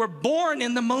people that were born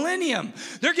in the millennium.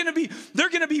 They're going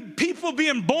to be people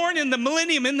being born in the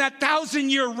millennium in that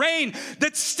 1,000-year reign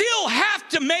that still have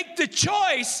to make the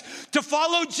choice to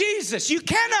follow Jesus. You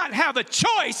cannot have a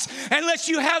choice unless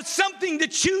you have something to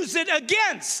choose it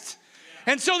against.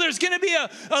 And so there's going to be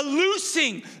a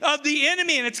loosing of the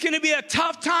enemy, and it's going to be a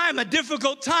tough time, a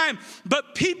difficult time.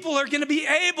 But people are going to be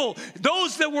able,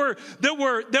 those that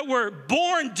were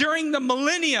born during the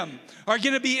millennium are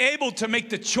going to be able to make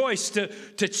the choice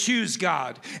to choose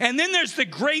God. And then there's the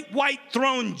great white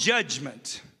throne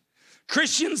judgment.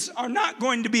 Christians are not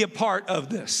going to be a part of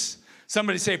this.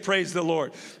 Somebody say, praise the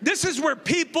Lord. This is where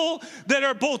people that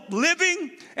are both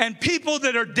living and people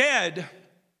that are dead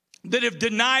that have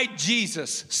denied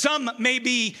Jesus. Some may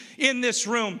be in this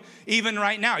room even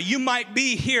right now. You might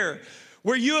be here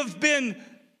where you have been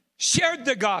shared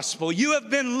the gospel. You have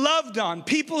been loved on.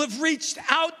 People have reached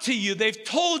out to you. They've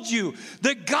told you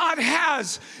that God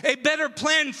has a better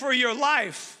plan for your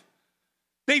life.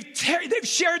 They've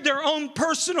shared their own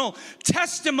personal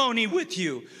testimony with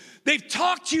you. They've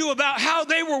talked to you about how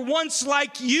they were once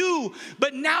like you,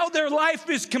 but now their life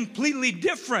is completely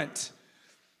different.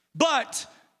 But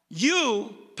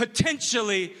you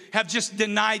potentially have just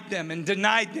denied them.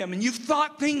 And you've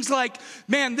thought things like,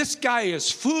 man, this guy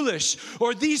is foolish,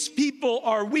 or these people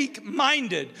are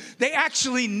weak-minded. They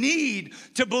actually need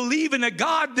to believe in a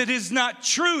God that is not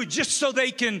true just so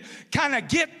they can kind of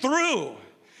get through.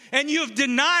 And you've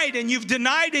denied, and you've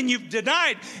denied, and you've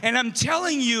denied. And I'm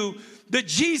telling you that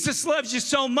Jesus loves you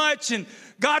so much, and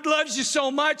God loves you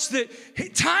so much that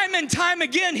time and time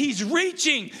again, he's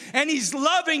reaching and he's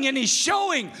loving and he's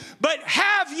showing. But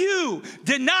have you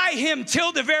deny him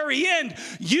till the very end,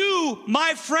 you,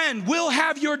 my friend, will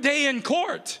have your day in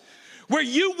court, where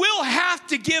you will have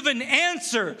to give an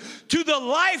answer to the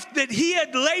life that he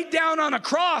had laid down on a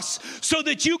cross so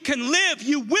that you can live.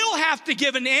 You will have to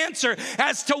give an answer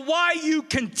as to why you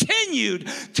continued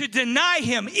to deny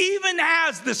him, even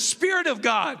as the Spirit of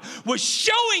God was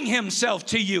showing himself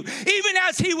to you, even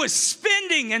as he was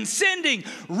spending and sending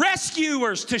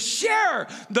rescuers to share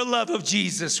the love of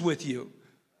Jesus with you.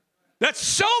 That's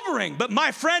sobering, but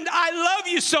my friend, I love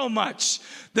you so much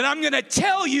that I'm going to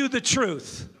tell you the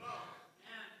truth.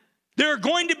 There are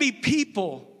going to be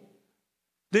people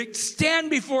that stand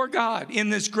before God in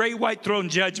this great white throne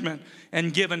judgment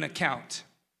and give an account.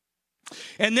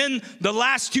 And then the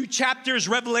last two chapters,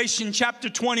 Revelation chapter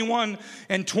 21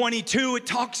 and 22, it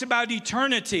talks about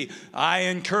eternity. I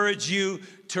encourage you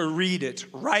to read it.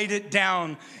 Write it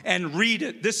down and read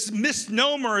it. This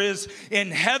misnomer is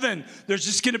in heaven, there's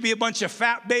just going to be a bunch of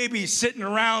fat babies sitting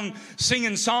around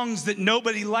singing songs that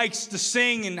nobody likes to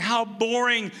sing. And how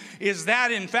boring is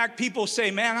that? In fact, people say,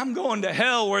 man, I'm going to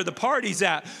hell where the party's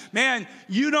at. Man,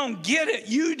 you don't get it.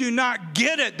 You do not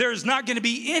get it. There's not going to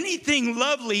be anything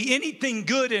lovely, anything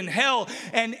good in hell,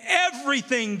 and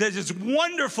everything that is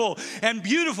wonderful and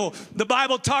beautiful. The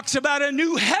Bible talks about a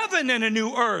new heaven and a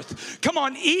new earth. Come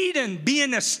on, Eden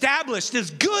being established,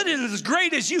 as good and as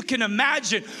great as you can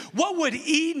imagine. What would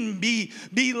Eden be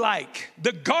like?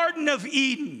 The Garden of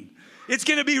Eden. It's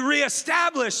going to be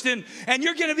reestablished, and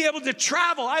you're going to be able to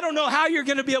travel. I don't know how you're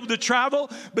going to be able to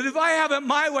travel, but if I have it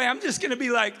my way, I'm just going to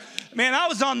be like, man, I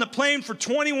was on the plane for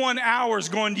 21 hours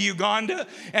going to Uganda,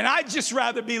 and I'd just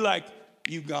rather be like,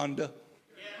 Uganda.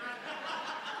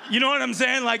 You know what I'm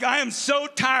saying? Like, I am so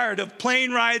tired of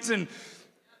plane rides, and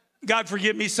God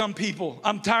forgive me, some people.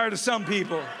 I'm tired of some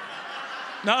people.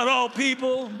 Not all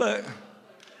people, but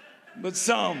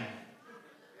some.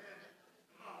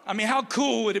 I mean, how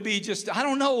cool would it be just, I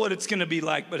don't know what it's going to be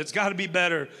like, but it's got to be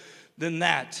better than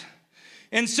that.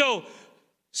 And so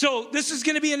this is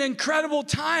going to be an incredible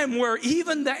time where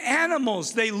even the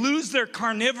animals, they lose their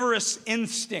carnivorous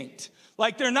instinct.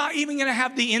 Like, they're not even going to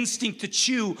have the instinct to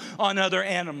chew on other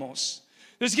animals.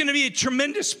 There's going to be a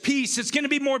tremendous peace. It's going to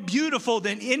be more beautiful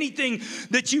than anything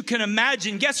that you can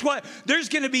imagine. Guess what? There's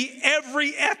going to be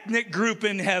every ethnic group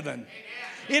in heaven.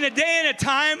 In a day and a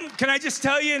time, can I just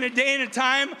tell you, in a day and a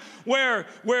time where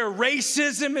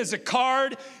racism is a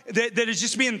card that is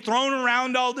just being thrown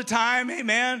around all the time,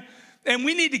 amen? And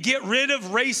we need to get rid of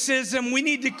racism. We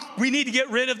need to get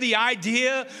rid of the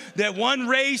idea that one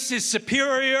race is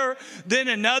superior than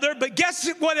another. But guess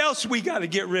what else we got to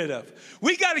get rid of?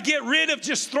 We got to get rid of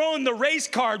just throwing the race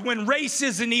card when race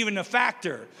isn't even a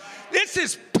factor. This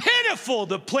is pitiful,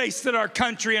 the place that our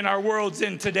country and our world's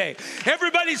in today.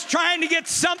 Everybody's trying to get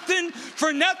something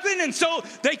for nothing, and so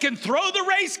they can throw the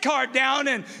race card down,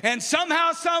 and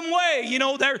somehow, some way, you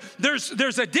know,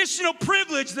 there's additional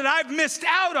privilege that I've missed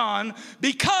out on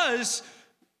because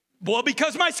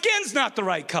my skin's not the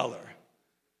right color.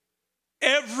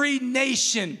 Every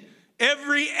nation,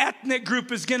 every ethnic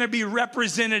group is going to be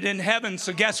represented in heaven.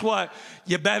 So guess what?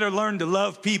 You better learn to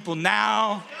love people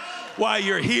now while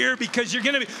you're here, because you're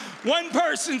going to be. One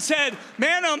person said,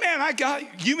 man, oh man,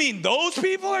 you mean those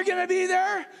people are going to be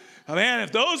there? Man,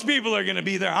 if those people are going to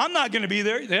be there, I'm not going to be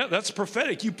there. Yeah, that's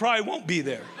prophetic. You probably won't be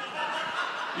there.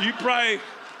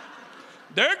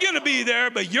 They're going to be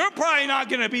there, but you're probably not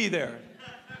going to be there.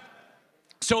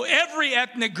 So every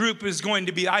ethnic group is going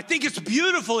to be. I think it's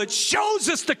beautiful. It shows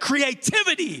us the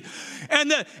creativity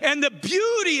and the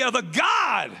beauty of a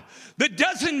God that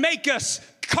doesn't make us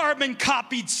carbon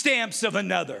copied stamps of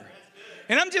another.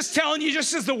 And I'm just telling you,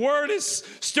 just as the word is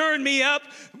stirring me up,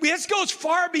 this goes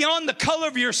far beyond the color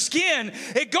of your skin.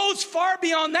 It goes far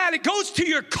beyond that. It goes to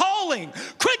your calling.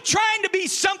 Quit trying to be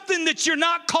something that you're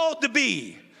not called to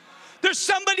be. There's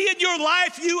somebody in your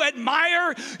life you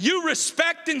admire, you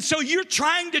respect, and so you're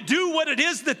trying to do what it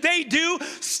is that they do.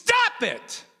 Stop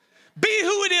it. Be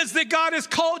who it is that God has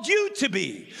called you to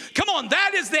be. Come on,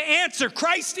 that is the answer.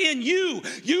 Christ in you,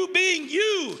 you being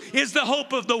you, is the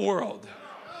hope of the world.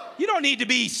 You don't need to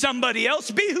be somebody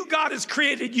else. Be who God has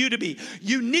created you to be.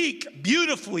 Unique,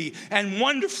 beautifully, and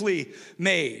wonderfully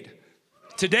made.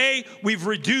 Today, we've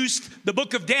reduced the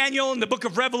book of Daniel and the book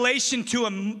of Revelation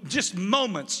to just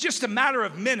moments, just a matter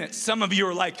of minutes. Some of you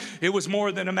are like, it was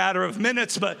more than a matter of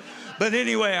minutes, but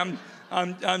anyway,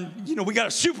 we got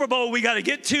a Super Bowl we got to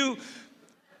get to.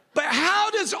 But how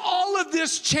does all of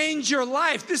this change your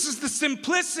life? This is the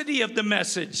simplicity of the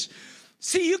message.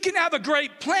 See, you can have a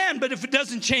great plan, but if it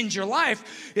doesn't change your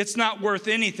life, it's not worth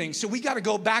anything. So we got to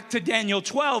go back to Daniel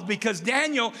 12 because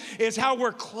Daniel is how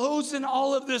we're closing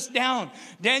all of this down.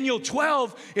 Daniel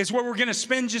 12 is where we're going to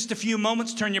spend just a few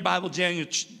moments. Turn your Bible,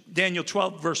 Daniel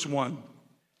 12, verse 1.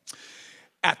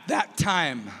 At that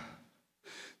time,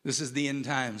 this is the end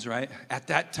times, right? At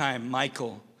that time,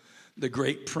 Michael, the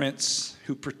great prince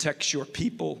who protects your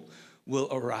people, will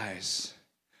arise.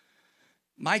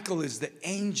 Michael is the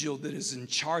angel that is in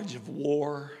charge of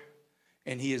war,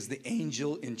 and he is the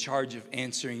angel in charge of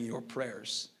answering your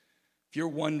prayers. If you're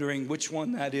wondering which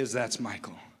one that is, that's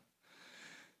Michael.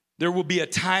 There will be a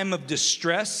time of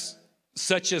distress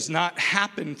such as not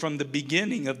happened from the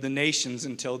beginning of the nations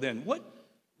until then. What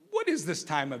is this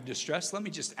time of distress? Let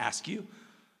me just ask you.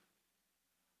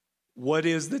 What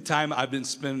is the time? I've been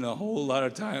spending a whole lot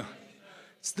of time.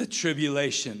 It's the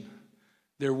tribulation.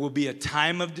 There will be a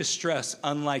time of distress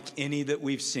unlike any that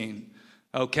we've seen,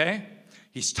 okay?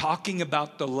 He's talking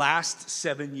about the last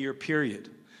 7-year period.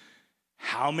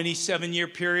 How many 7-year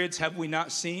periods have we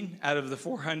not seen out of the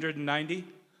 490?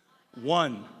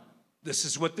 One. This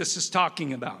is what this is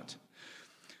talking about.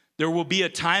 There will be a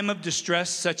time of distress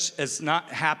such as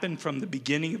not happened from the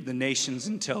beginning of the nations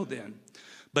until then.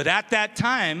 But at that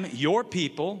time, your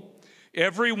people,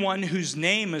 everyone whose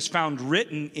name is found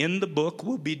written in the book,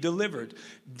 will be delivered.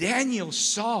 Daniel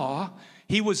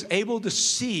he was able to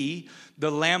see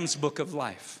the Lamb's book of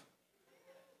life.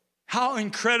 How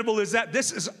incredible is that?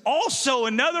 This is also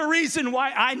another reason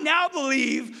why I now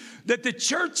believe that the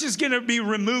church is going to be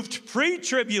removed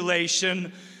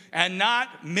pre-tribulation and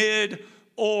not mid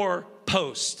or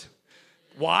post.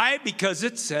 Why? Because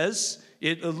it says,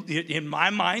 in my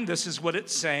mind, this is what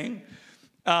it's saying.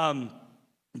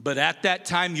 But at that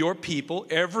time, your people,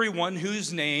 everyone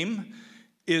whose name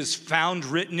is found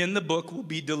written in the book, will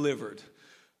be delivered.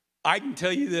 I can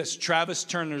tell you this, Travis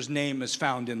Turner's name is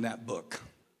found in that book.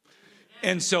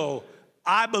 And so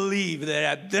I believe that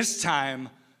at this time,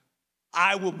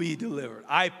 I will be delivered.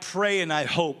 I pray and I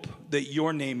hope that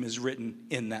your name is written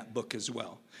in that book as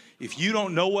well. If you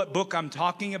don't know what book I'm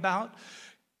talking about,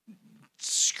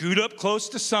 scoot up close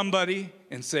to somebody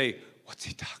and say, what's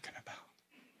he talking about?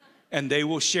 And they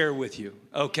will share with you.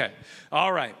 Okay.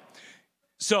 All right.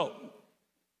 So,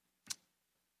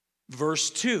 verse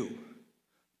 2.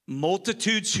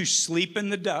 Multitudes who sleep in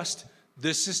the dust.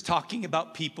 This is talking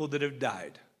about people that have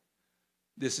died.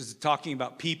 This is talking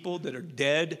about people that are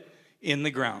dead in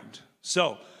the ground.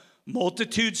 So,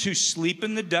 multitudes who sleep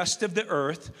in the dust of the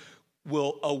earth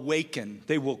will awaken.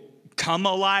 They will come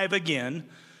alive again.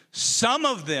 Some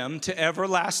of them to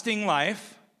everlasting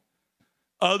life.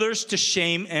 Others to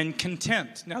shame and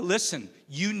contempt. Now listen,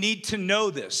 you need to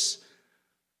know this.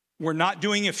 We're not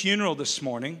doing a funeral this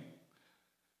morning.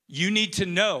 You need to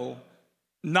know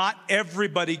not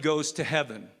everybody goes to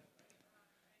heaven.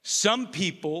 Some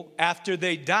people, after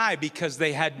they die because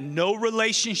they had no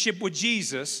relationship with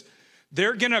Jesus,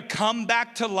 they're going to come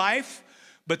back to life,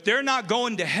 but they're not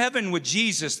going to heaven with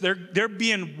Jesus. They're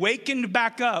being wakened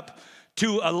back up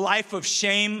to a life of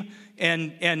shame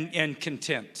and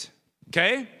contempt.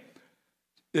 Okay?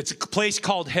 It's a place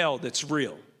called hell that's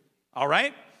real. All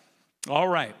right? All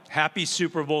right. Happy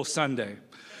Super Bowl Sunday.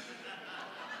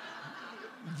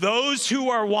 Those who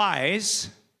are wise,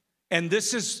 and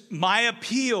this is my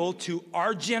appeal to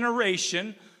our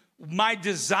generation, my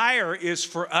desire is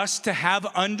for us to have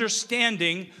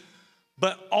understanding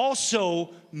but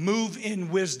also move in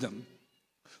wisdom.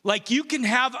 Like you can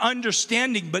have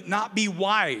understanding but not be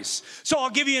wise. So I'll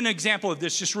give you an example of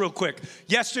this just real quick.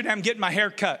 Yesterday I'm getting my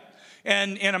hair cut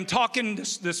and I'm talking,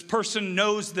 this person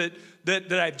knows that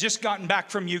I've just gotten back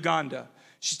from Uganda.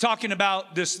 She's talking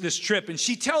about this trip and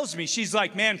she tells me, she's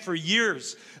like, man, for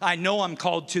years I know I'm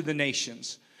called to the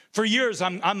nations. For years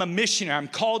I'm a missionary, I'm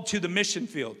called to the mission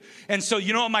field. And so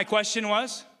you know what my question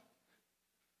was?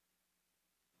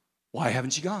 Why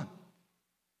haven't you gone?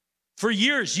 For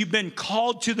years, you've been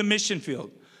called to the mission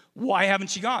field. Why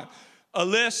haven't you gone? A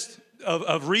list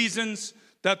of reasons.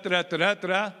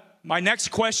 My next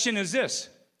question is this.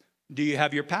 Do you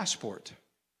have your passport?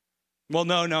 Well,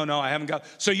 no, I haven't got.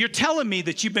 So you're telling me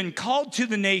that you've been called to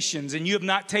the nations and you have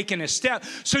not taken a step.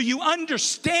 So you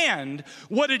understand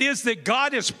what it is that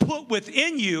God has put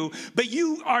within you, but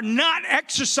you are not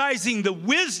exercising the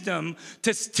wisdom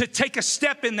to take a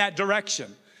step in that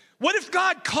direction. What if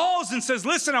God calls and says,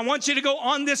 listen, I want you to go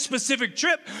on this specific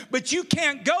trip, but you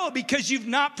can't go because you've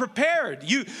not prepared.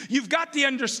 You've got the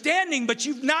understanding, but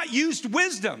you've not used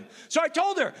wisdom. So I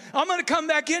told her, I'm going to come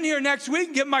back in here next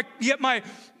week and get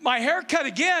my hair cut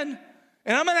again,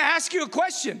 and I'm going to ask you a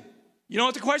question. You know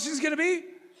what the question is going to be?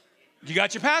 You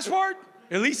got your passport?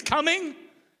 At least coming?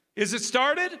 Is it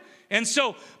started? And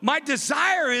so my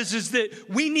desire is that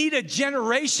we need a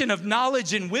generation of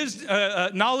knowledge and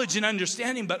wisdom, knowledge and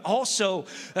understanding, but also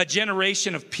a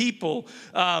generation of people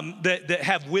that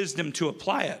have wisdom to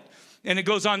apply it. And it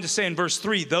goes on to say in verse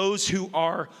 3, those who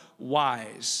are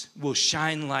wise will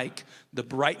shine like the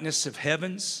brightness of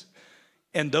heavens,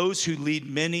 and those who lead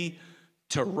many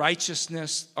to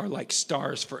righteousness are like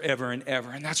stars forever and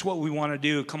ever. And that's what we want to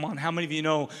do. Come on, how many of you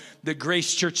know that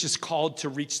Grace Church is called to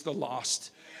reach the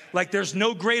lost? Like there's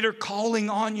no greater calling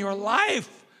on your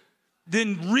life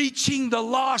than reaching the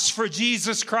lost for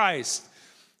Jesus Christ.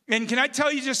 And can I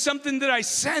tell you just something that I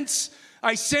sense?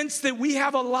 I sense that we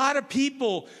have a lot of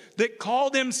people that call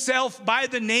themselves by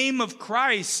the name of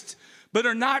Christ, but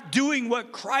are not doing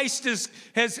what Christ has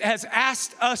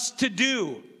asked us to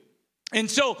do. And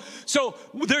so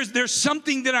there's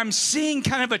something that I'm seeing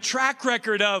kind of a track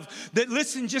record of that,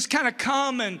 listen, just kind of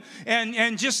come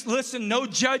and just listen, no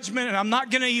judgment. And I'm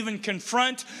not going to even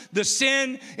confront the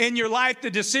sin in your life, the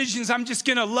decisions. I'm just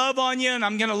going to love on you and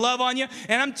I'm going to love on you.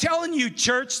 And I'm telling you,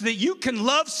 church, that you can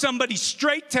love somebody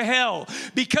straight to hell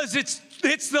because it's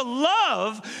the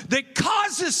love that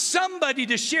causes somebody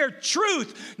to share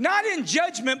truth, not in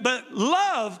judgment, but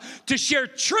love to share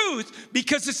truth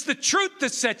because it's the truth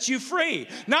that sets you free.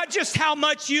 Not just how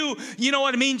much you know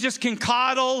what I mean, just can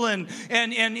coddle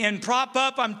and prop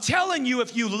up. I'm telling you,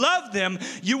 if you love them,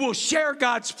 you will share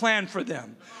God's plan for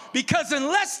them. Because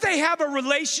unless they have a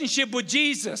relationship with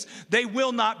Jesus, they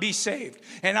will not be saved.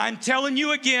 And I'm telling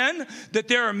you again that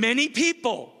there are many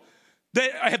people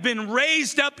that have been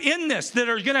raised up in this, that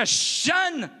are going to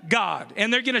shun God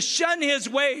and they're going to shun his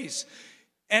ways.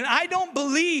 And I don't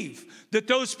believe that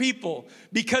those people,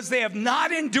 because they have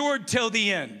not endured till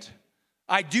the end,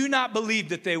 I do not believe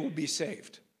that they will be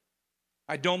saved.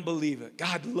 I don't believe it.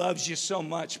 God loves you so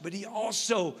much, but he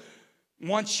also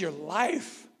wants your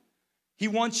life. He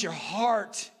wants your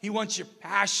heart. He wants your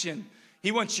passion.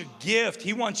 He wants your gift.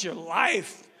 He wants your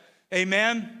life.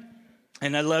 Amen.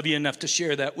 And I love you enough to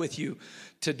share that with you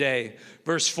today.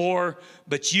 Verse 4,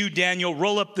 but you, Daniel,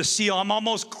 roll up the seal. I'm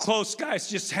almost close, guys.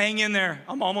 Just hang in there.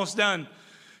 I'm almost done.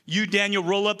 You, Daniel,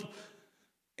 roll up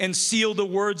and seal the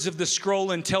words of the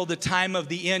scroll until the time of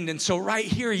the end. And so right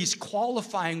here, he's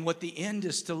qualifying what the end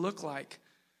is to look like.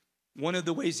 One of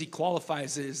the ways he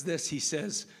qualifies it is this. He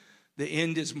says, the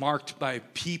end is marked by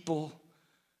people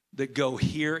that go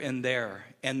here and there,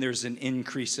 and there's an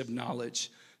increase of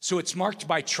knowledge. So it's marked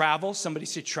by travel. Somebody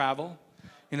say travel.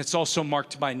 And it's also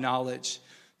marked by knowledge.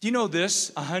 Do you know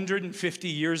this? 150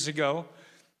 years ago,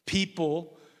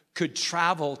 people could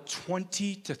travel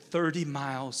 20 to 30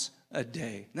 miles a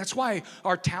day. And that's why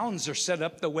our towns are set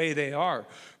up the way they are.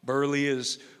 Burley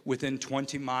is within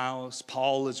 20 miles.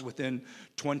 Paul is within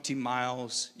 20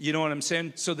 miles. You know what I'm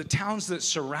saying? So the towns that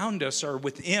surround us are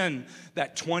within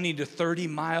that 20 to 30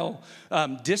 mile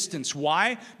distance.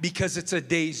 Why? Because it's a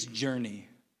day's journey.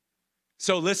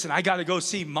 So listen, I got to go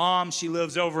see mom. She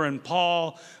lives over in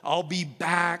Paul. I'll be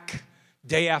back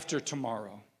day after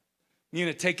tomorrow. I'm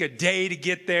going to take a day to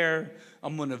get there.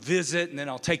 I'm going to visit, and then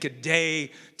I'll take a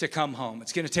day to come home.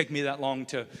 It's going to take me that long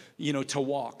to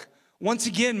walk. Once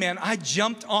again, man, I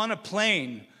jumped on a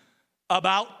plane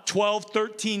about 12,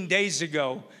 13 days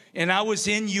ago, and I was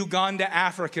in Uganda,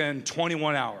 Africa in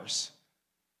 21 hours.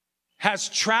 Has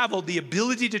traveled, the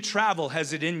ability to travel,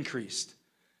 has it increased?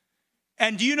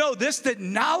 And do you know this, that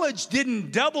knowledge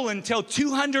didn't double until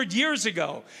 200 years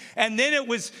ago. And then it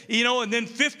was, and then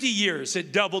 50 years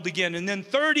it doubled again. And then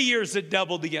 30 years it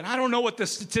doubled again. I don't know what the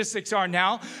statistics are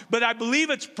now, but I believe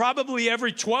it's probably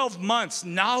every 12 months,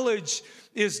 knowledge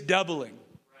is doubling.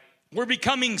 We're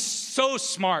becoming so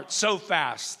smart, so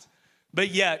fast, but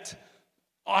yet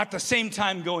at the same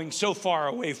time going so far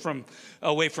away from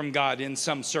God in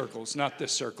some circles, not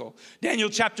this circle. Daniel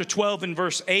chapter 12 and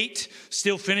verse 8,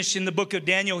 still finishing the book of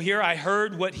Daniel here. I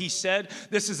heard what he said.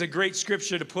 This is a great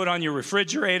scripture to put on your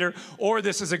refrigerator, or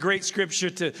this is a great scripture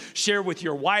to share with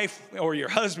your wife or your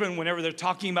husband whenever they're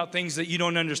talking about things that you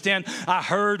don't understand. I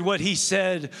heard what he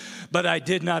said, but I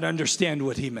did not understand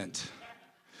what he meant.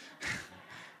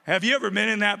 Have you ever been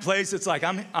in that place? It's like,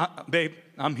 babe,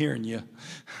 I'm hearing you.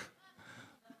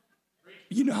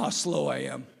 You know how slow I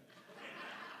am.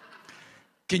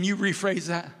 Can you rephrase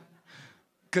that?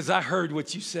 Because I heard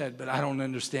what you said, but I don't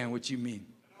understand what you mean.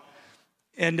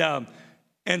 And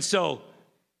so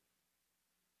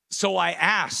I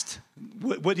asked,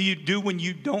 what do you do when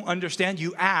you don't understand?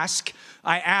 You ask.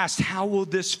 I asked, how will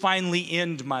this finally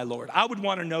end, my Lord? I would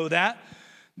want to know that.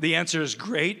 The answer is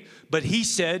great. But he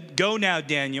said, go now,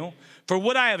 Daniel, for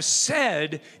what I have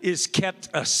said is kept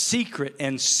a secret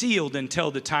and sealed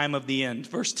until the time of the end.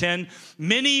 Verse 10,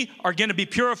 many are going to be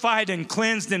purified and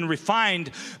cleansed and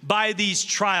refined by these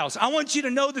trials. I want you to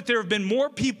know that there have been more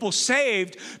people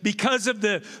saved because of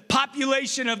the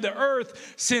population of the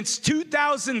earth since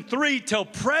 2003 till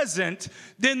present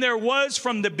than there was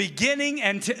from the beginning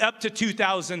and up to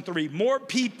 2003. More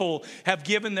people have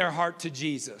given their heart to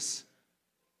Jesus.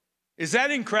 Is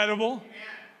that incredible?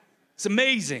 It's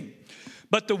amazing.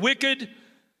 But the wicked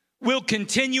will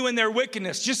continue in their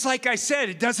wickedness. Just like I said,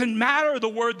 it doesn't matter the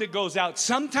word that goes out.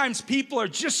 Sometimes people are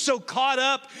just so caught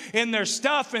up in their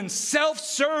stuff and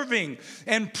self-serving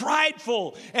and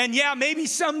prideful. And yeah, maybe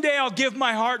someday I'll give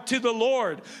my heart to the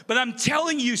Lord. But I'm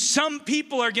telling you, some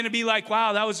people are going to be like,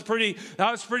 wow, that was pretty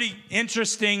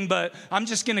interesting, but I'm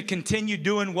just going to continue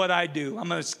doing what I do. I'm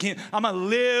going to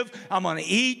live, I'm going to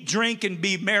eat, drink, and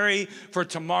be merry, for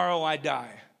tomorrow I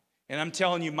die. And I'm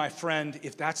telling you, my friend,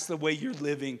 if that's the way you're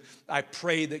living, I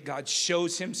pray that God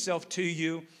shows himself to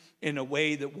you in a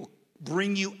way that will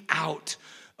bring you out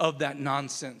of that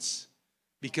nonsense,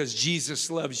 because Jesus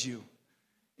loves you.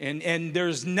 And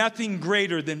there's nothing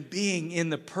greater than being in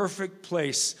the perfect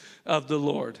place of the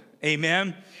Lord. Amen?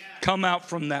 Yeah. Come out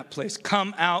from that place.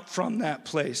 Come out from that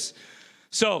place.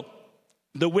 So,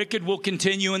 the wicked will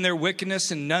continue in their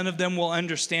wickedness, and none of them will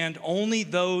understand. Only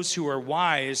those who are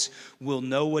wise will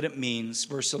know what it means.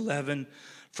 Verse 11,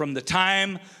 from the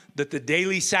time that the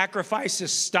daily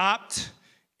sacrifices stopped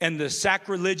and the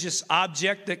sacrilegious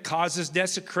object that causes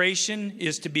desecration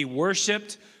is to be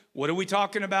worshiped. What are we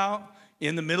talking about?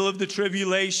 In the middle of the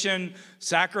tribulation,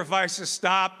 sacrifices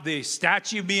stop, the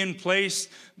statue being placed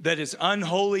that is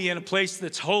unholy in a place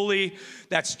that's holy.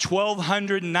 That's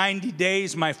 1,290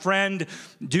 days. My friend,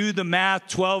 do the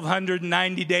math.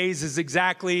 1,290 days is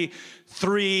exactly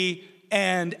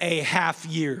 3.5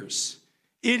 years.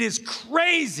 It is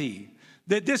crazy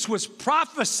that this was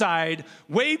prophesied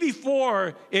way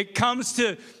before it comes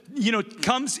into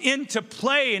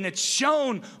play, and it's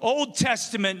shown Old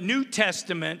Testament, New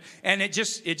Testament, and it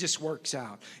just works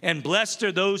out. And blessed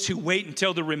are those who wait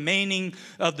until the remaining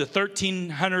of the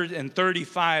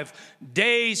 1,335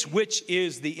 days, which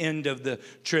is the end of the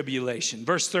tribulation.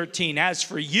 Verse 13, as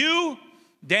for you,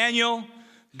 Daniel,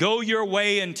 go your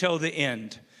way until the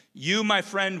end. You, my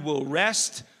friend, will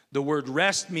rest. The word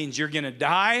rest means you're going to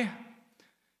die.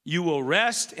 You will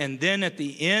rest, and then at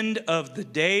the end of the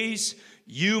days,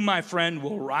 you, my friend,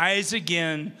 will rise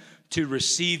again to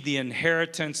receive the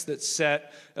inheritance that's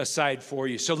set aside for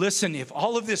you. So listen, if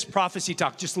all of this prophecy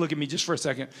talk, just look at me just for a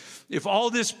second. If all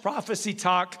this prophecy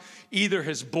talk either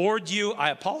has bored you,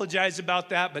 I apologize about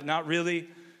that, but not really.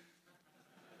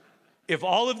 If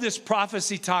all of this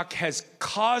prophecy talk has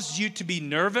caused you to be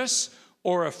nervous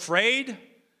or afraid,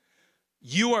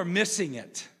 you are missing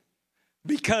it.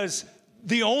 Because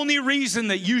the only reason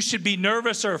that you should be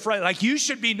nervous or afraid, like you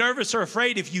should be nervous or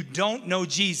afraid if you don't know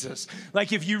Jesus,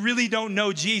 like if you really don't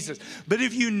know Jesus. But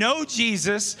if you know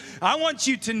Jesus, I want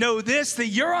you to know this, that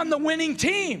you're on the winning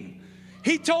team.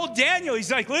 He told Daniel,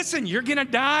 he's like, listen, you're going to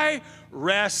die,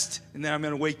 rest, and then I'm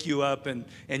going to wake you up and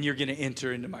you're going to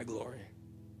enter into my glory.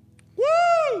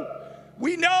 Woo!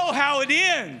 We know how it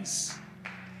ends.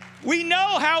 We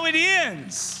know how it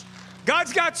ends.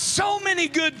 God's got so many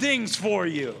good things for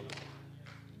you.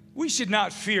 We should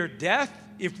not fear death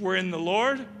if we're in the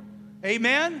Lord.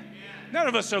 Amen? None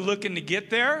of us are looking to get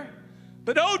there.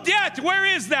 But oh, death, where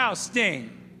is thou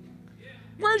sting?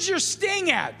 Where's your sting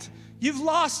at? You've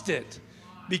lost it,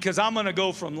 because I'm going to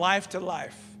go from life to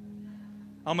life.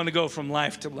 I'm going to go from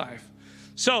life to life.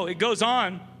 So it goes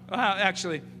on.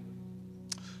 Actually,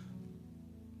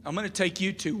 I'm going to take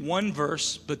you to one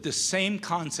verse, but the same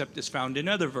concept is found in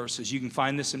other verses. You can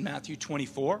find this in Matthew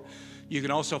 24. You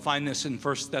can also find this in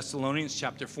 1 Thessalonians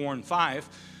chapter 4 and 5.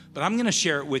 But I'm going to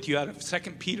share it with you out of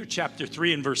 2 Peter chapter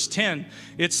 3 and verse 10.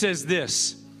 It says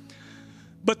this,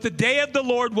 "But the day of the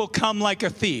Lord will come like a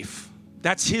thief."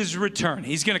 That's his return.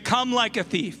 He's going to come like a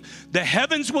thief. "The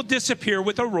heavens will disappear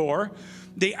with a roar.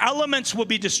 The elements will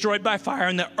be destroyed by fire,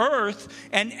 and the earth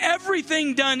and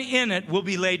everything done in it will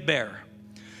be laid bare.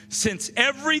 Since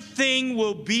everything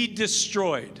will be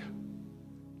destroyed,"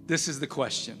 this is the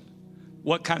question,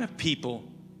 what kind of people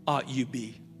ought you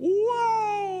be?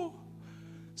 Whoa!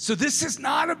 So this is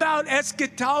not about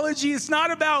eschatology. It's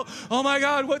not about, oh my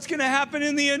God, what's going to happen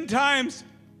in the end times?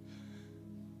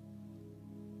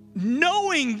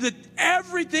 Knowing that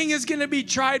everything is going to be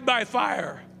tried by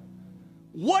fire,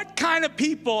 what kind of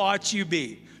people ought you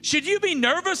be? Should you be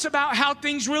nervous about how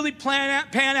things really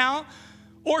pan out?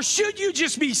 Or should you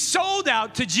just be sold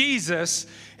out to Jesus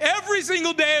every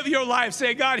single day of your life?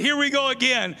 Say, God, here we go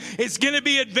again. It's going to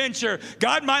be adventure.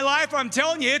 God, my life, I'm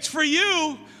telling you, it's for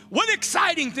you. What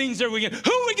exciting things are we going to?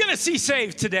 Who are we going to see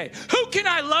saved today? Who can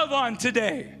I love on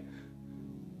today?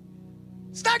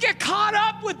 Let's not get caught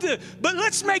up with but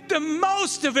let's make the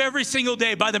most of every single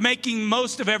day. By the making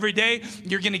most of every day,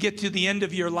 you're going to get to the end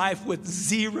of your life with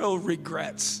zero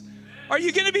regrets. Are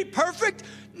you going to be perfect?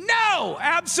 No,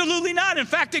 absolutely not. In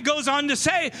fact, it goes on to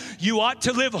say, you ought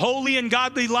to live holy and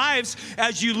godly lives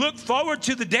as you look forward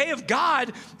to the day of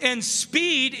God and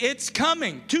speed its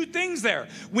coming. Two things there.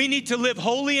 We need to live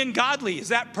holy and godly. Is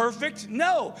that perfect?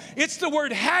 No. It's the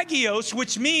word hagios,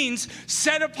 which means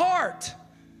set apart.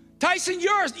 Tyson,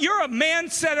 you're a man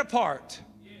set apart.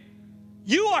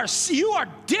 You are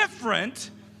different.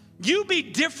 You be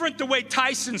different the way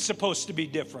Tyson's supposed to be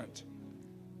different.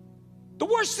 The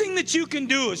worst thing that you can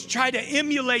do is try to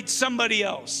emulate somebody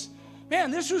else. Man,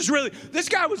 this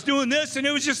guy was doing this, and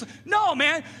it was just, no,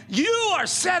 man, you are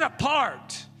set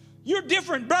apart. You're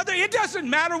different, brother. It doesn't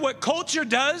matter what culture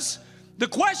does. The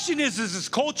question is as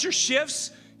culture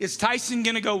shifts, is Tyson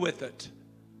going to go with it?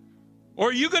 Or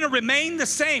are you going to remain the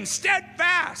same,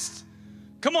 steadfast?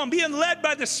 Come on, being led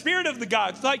by the Spirit of the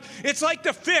God. It's like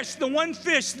the fish, the one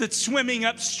fish that's swimming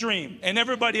upstream, and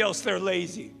everybody else, they're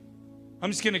lazy. I'm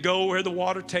just going to go where the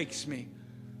water takes me.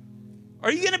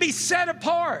 Are you going to be set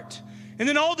apart? And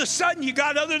then all of a sudden, you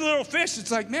got other little fish.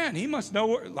 It's like, man, he must know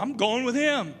where I'm going with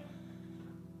him.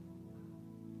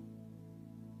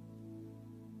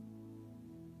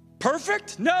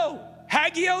 Perfect? No.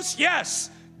 Hagios?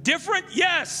 Yes. Different?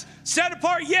 Yes. Set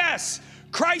apart? Yes.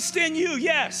 Christ in you?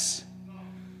 Yes.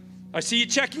 I see you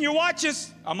checking your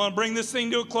watches. I'm going to bring this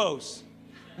thing to a close.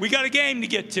 We got a game to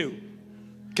get to.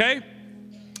 Okay?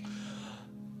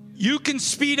 You can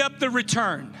speed up the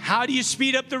return. How do you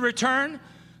speed up the return?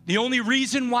 The only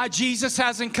reason why Jesus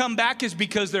hasn't come back is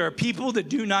because there are people that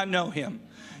do not know him.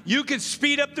 You can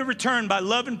speed up the return by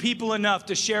loving people enough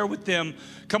to share with them,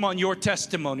 come on, your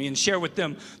testimony, and share with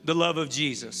them the love of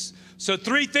Jesus. So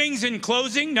 3 things in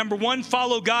closing. Number 1,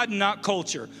 follow God and not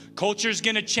culture. Culture's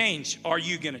going to change. Are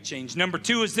you going to change? Number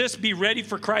 2 is this: be ready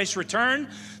for Christ's return.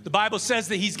 The Bible says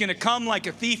that he's going to come like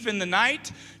a thief in the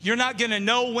night. You're not going to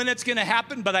know when it's going to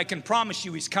happen, but I can promise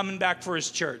you he's coming back for his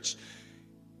church.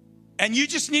 And you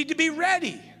just need to be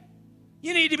ready.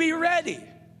 You need to be ready.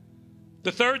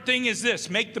 The 3rd thing is this: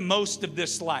 make the most of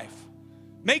this life.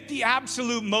 Make the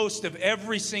absolute most of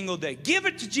every single day. Give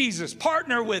it to Jesus.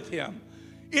 Partner with him.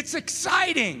 It's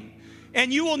exciting.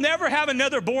 And you will never have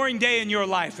another boring day in your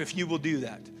life if you will do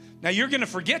that. Now, you're going to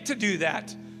forget to do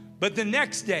that, but the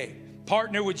next day,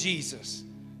 partner with Jesus.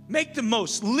 Make the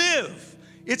most. Live.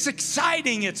 It's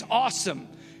exciting. It's awesome.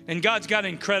 And God's got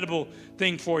an incredible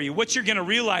thing for you. What you're going to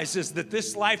realize is that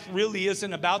this life really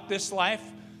isn't about this life.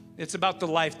 It's about the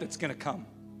life that's going to come.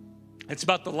 It's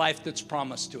about the life that's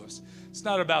promised to us. It's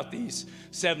not about these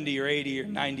 70 or 80 or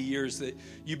 90 years that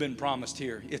you've been promised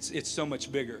here. It's so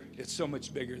much bigger. It's so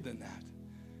much bigger than that.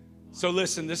 So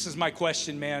listen, this is my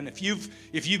question, man. If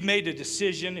you've made a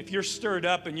decision, if you're stirred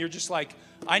up and you're just like,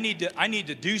 I need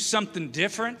to do something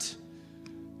different,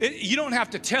 you don't have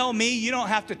to tell me. You don't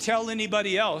have to tell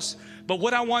anybody else. But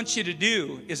what I want you to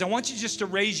do is I want you just to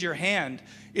raise your hand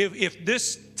if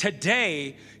this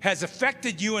today has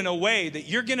affected you in a way that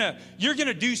you're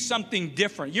gonna do something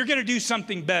different. You're gonna do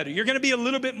something better. You're gonna be a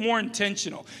little bit more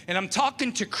intentional. And I'm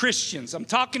talking to Christians. I'm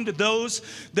talking to those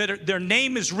that their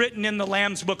name is written in the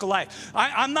Lamb's Book of Life.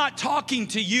 I'm not talking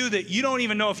to you that you don't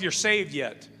even know if you're saved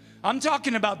yet. I'm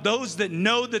talking about those that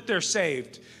know that they're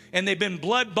saved and they've been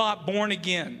blood-bought, born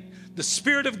again. The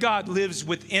Spirit of God lives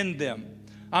within them.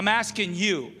 I'm asking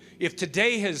you, if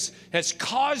today has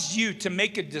caused you to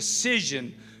make a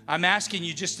decision, I'm asking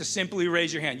you just to simply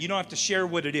raise your hand. You don't have to share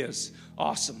what it is.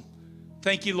 Awesome.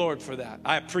 Thank you, Lord, for that.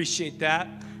 I appreciate that.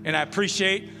 And I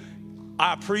appreciate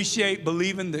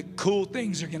believing that cool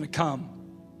things are going to come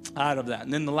out of that.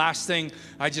 And then the last thing,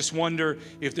 I just wonder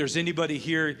if there's anybody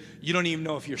here, you don't even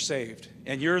know if you're saved.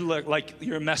 And you're like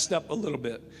you're messed up a little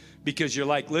bit because you're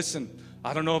like, listen,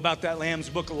 I don't know about that Lamb's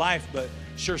Book of Life, but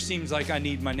sure seems like I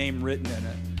need my name written in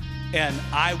it. And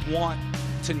I want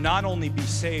to not only be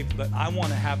saved, but I want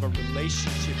to have a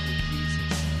relationship with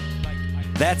Jesus.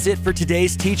 That's it for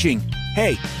today's teaching.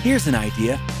 Hey, here's an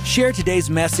idea. Share today's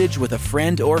message with a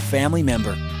friend or family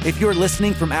member. If you're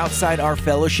listening from outside our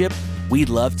fellowship, we'd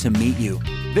love to meet you.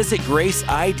 Visit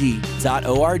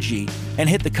graceid.org and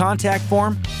hit the contact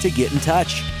form to get in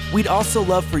touch. We'd also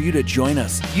love for you to join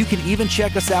us. You can even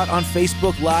check us out on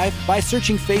Facebook Live by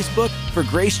searching Facebook for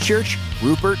Grace Church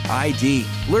Rupert ID.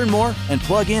 Learn more and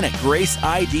plug in at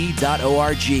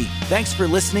graceid.org. Thanks for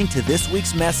listening to this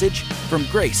week's message from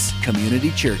Grace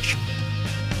Community Church.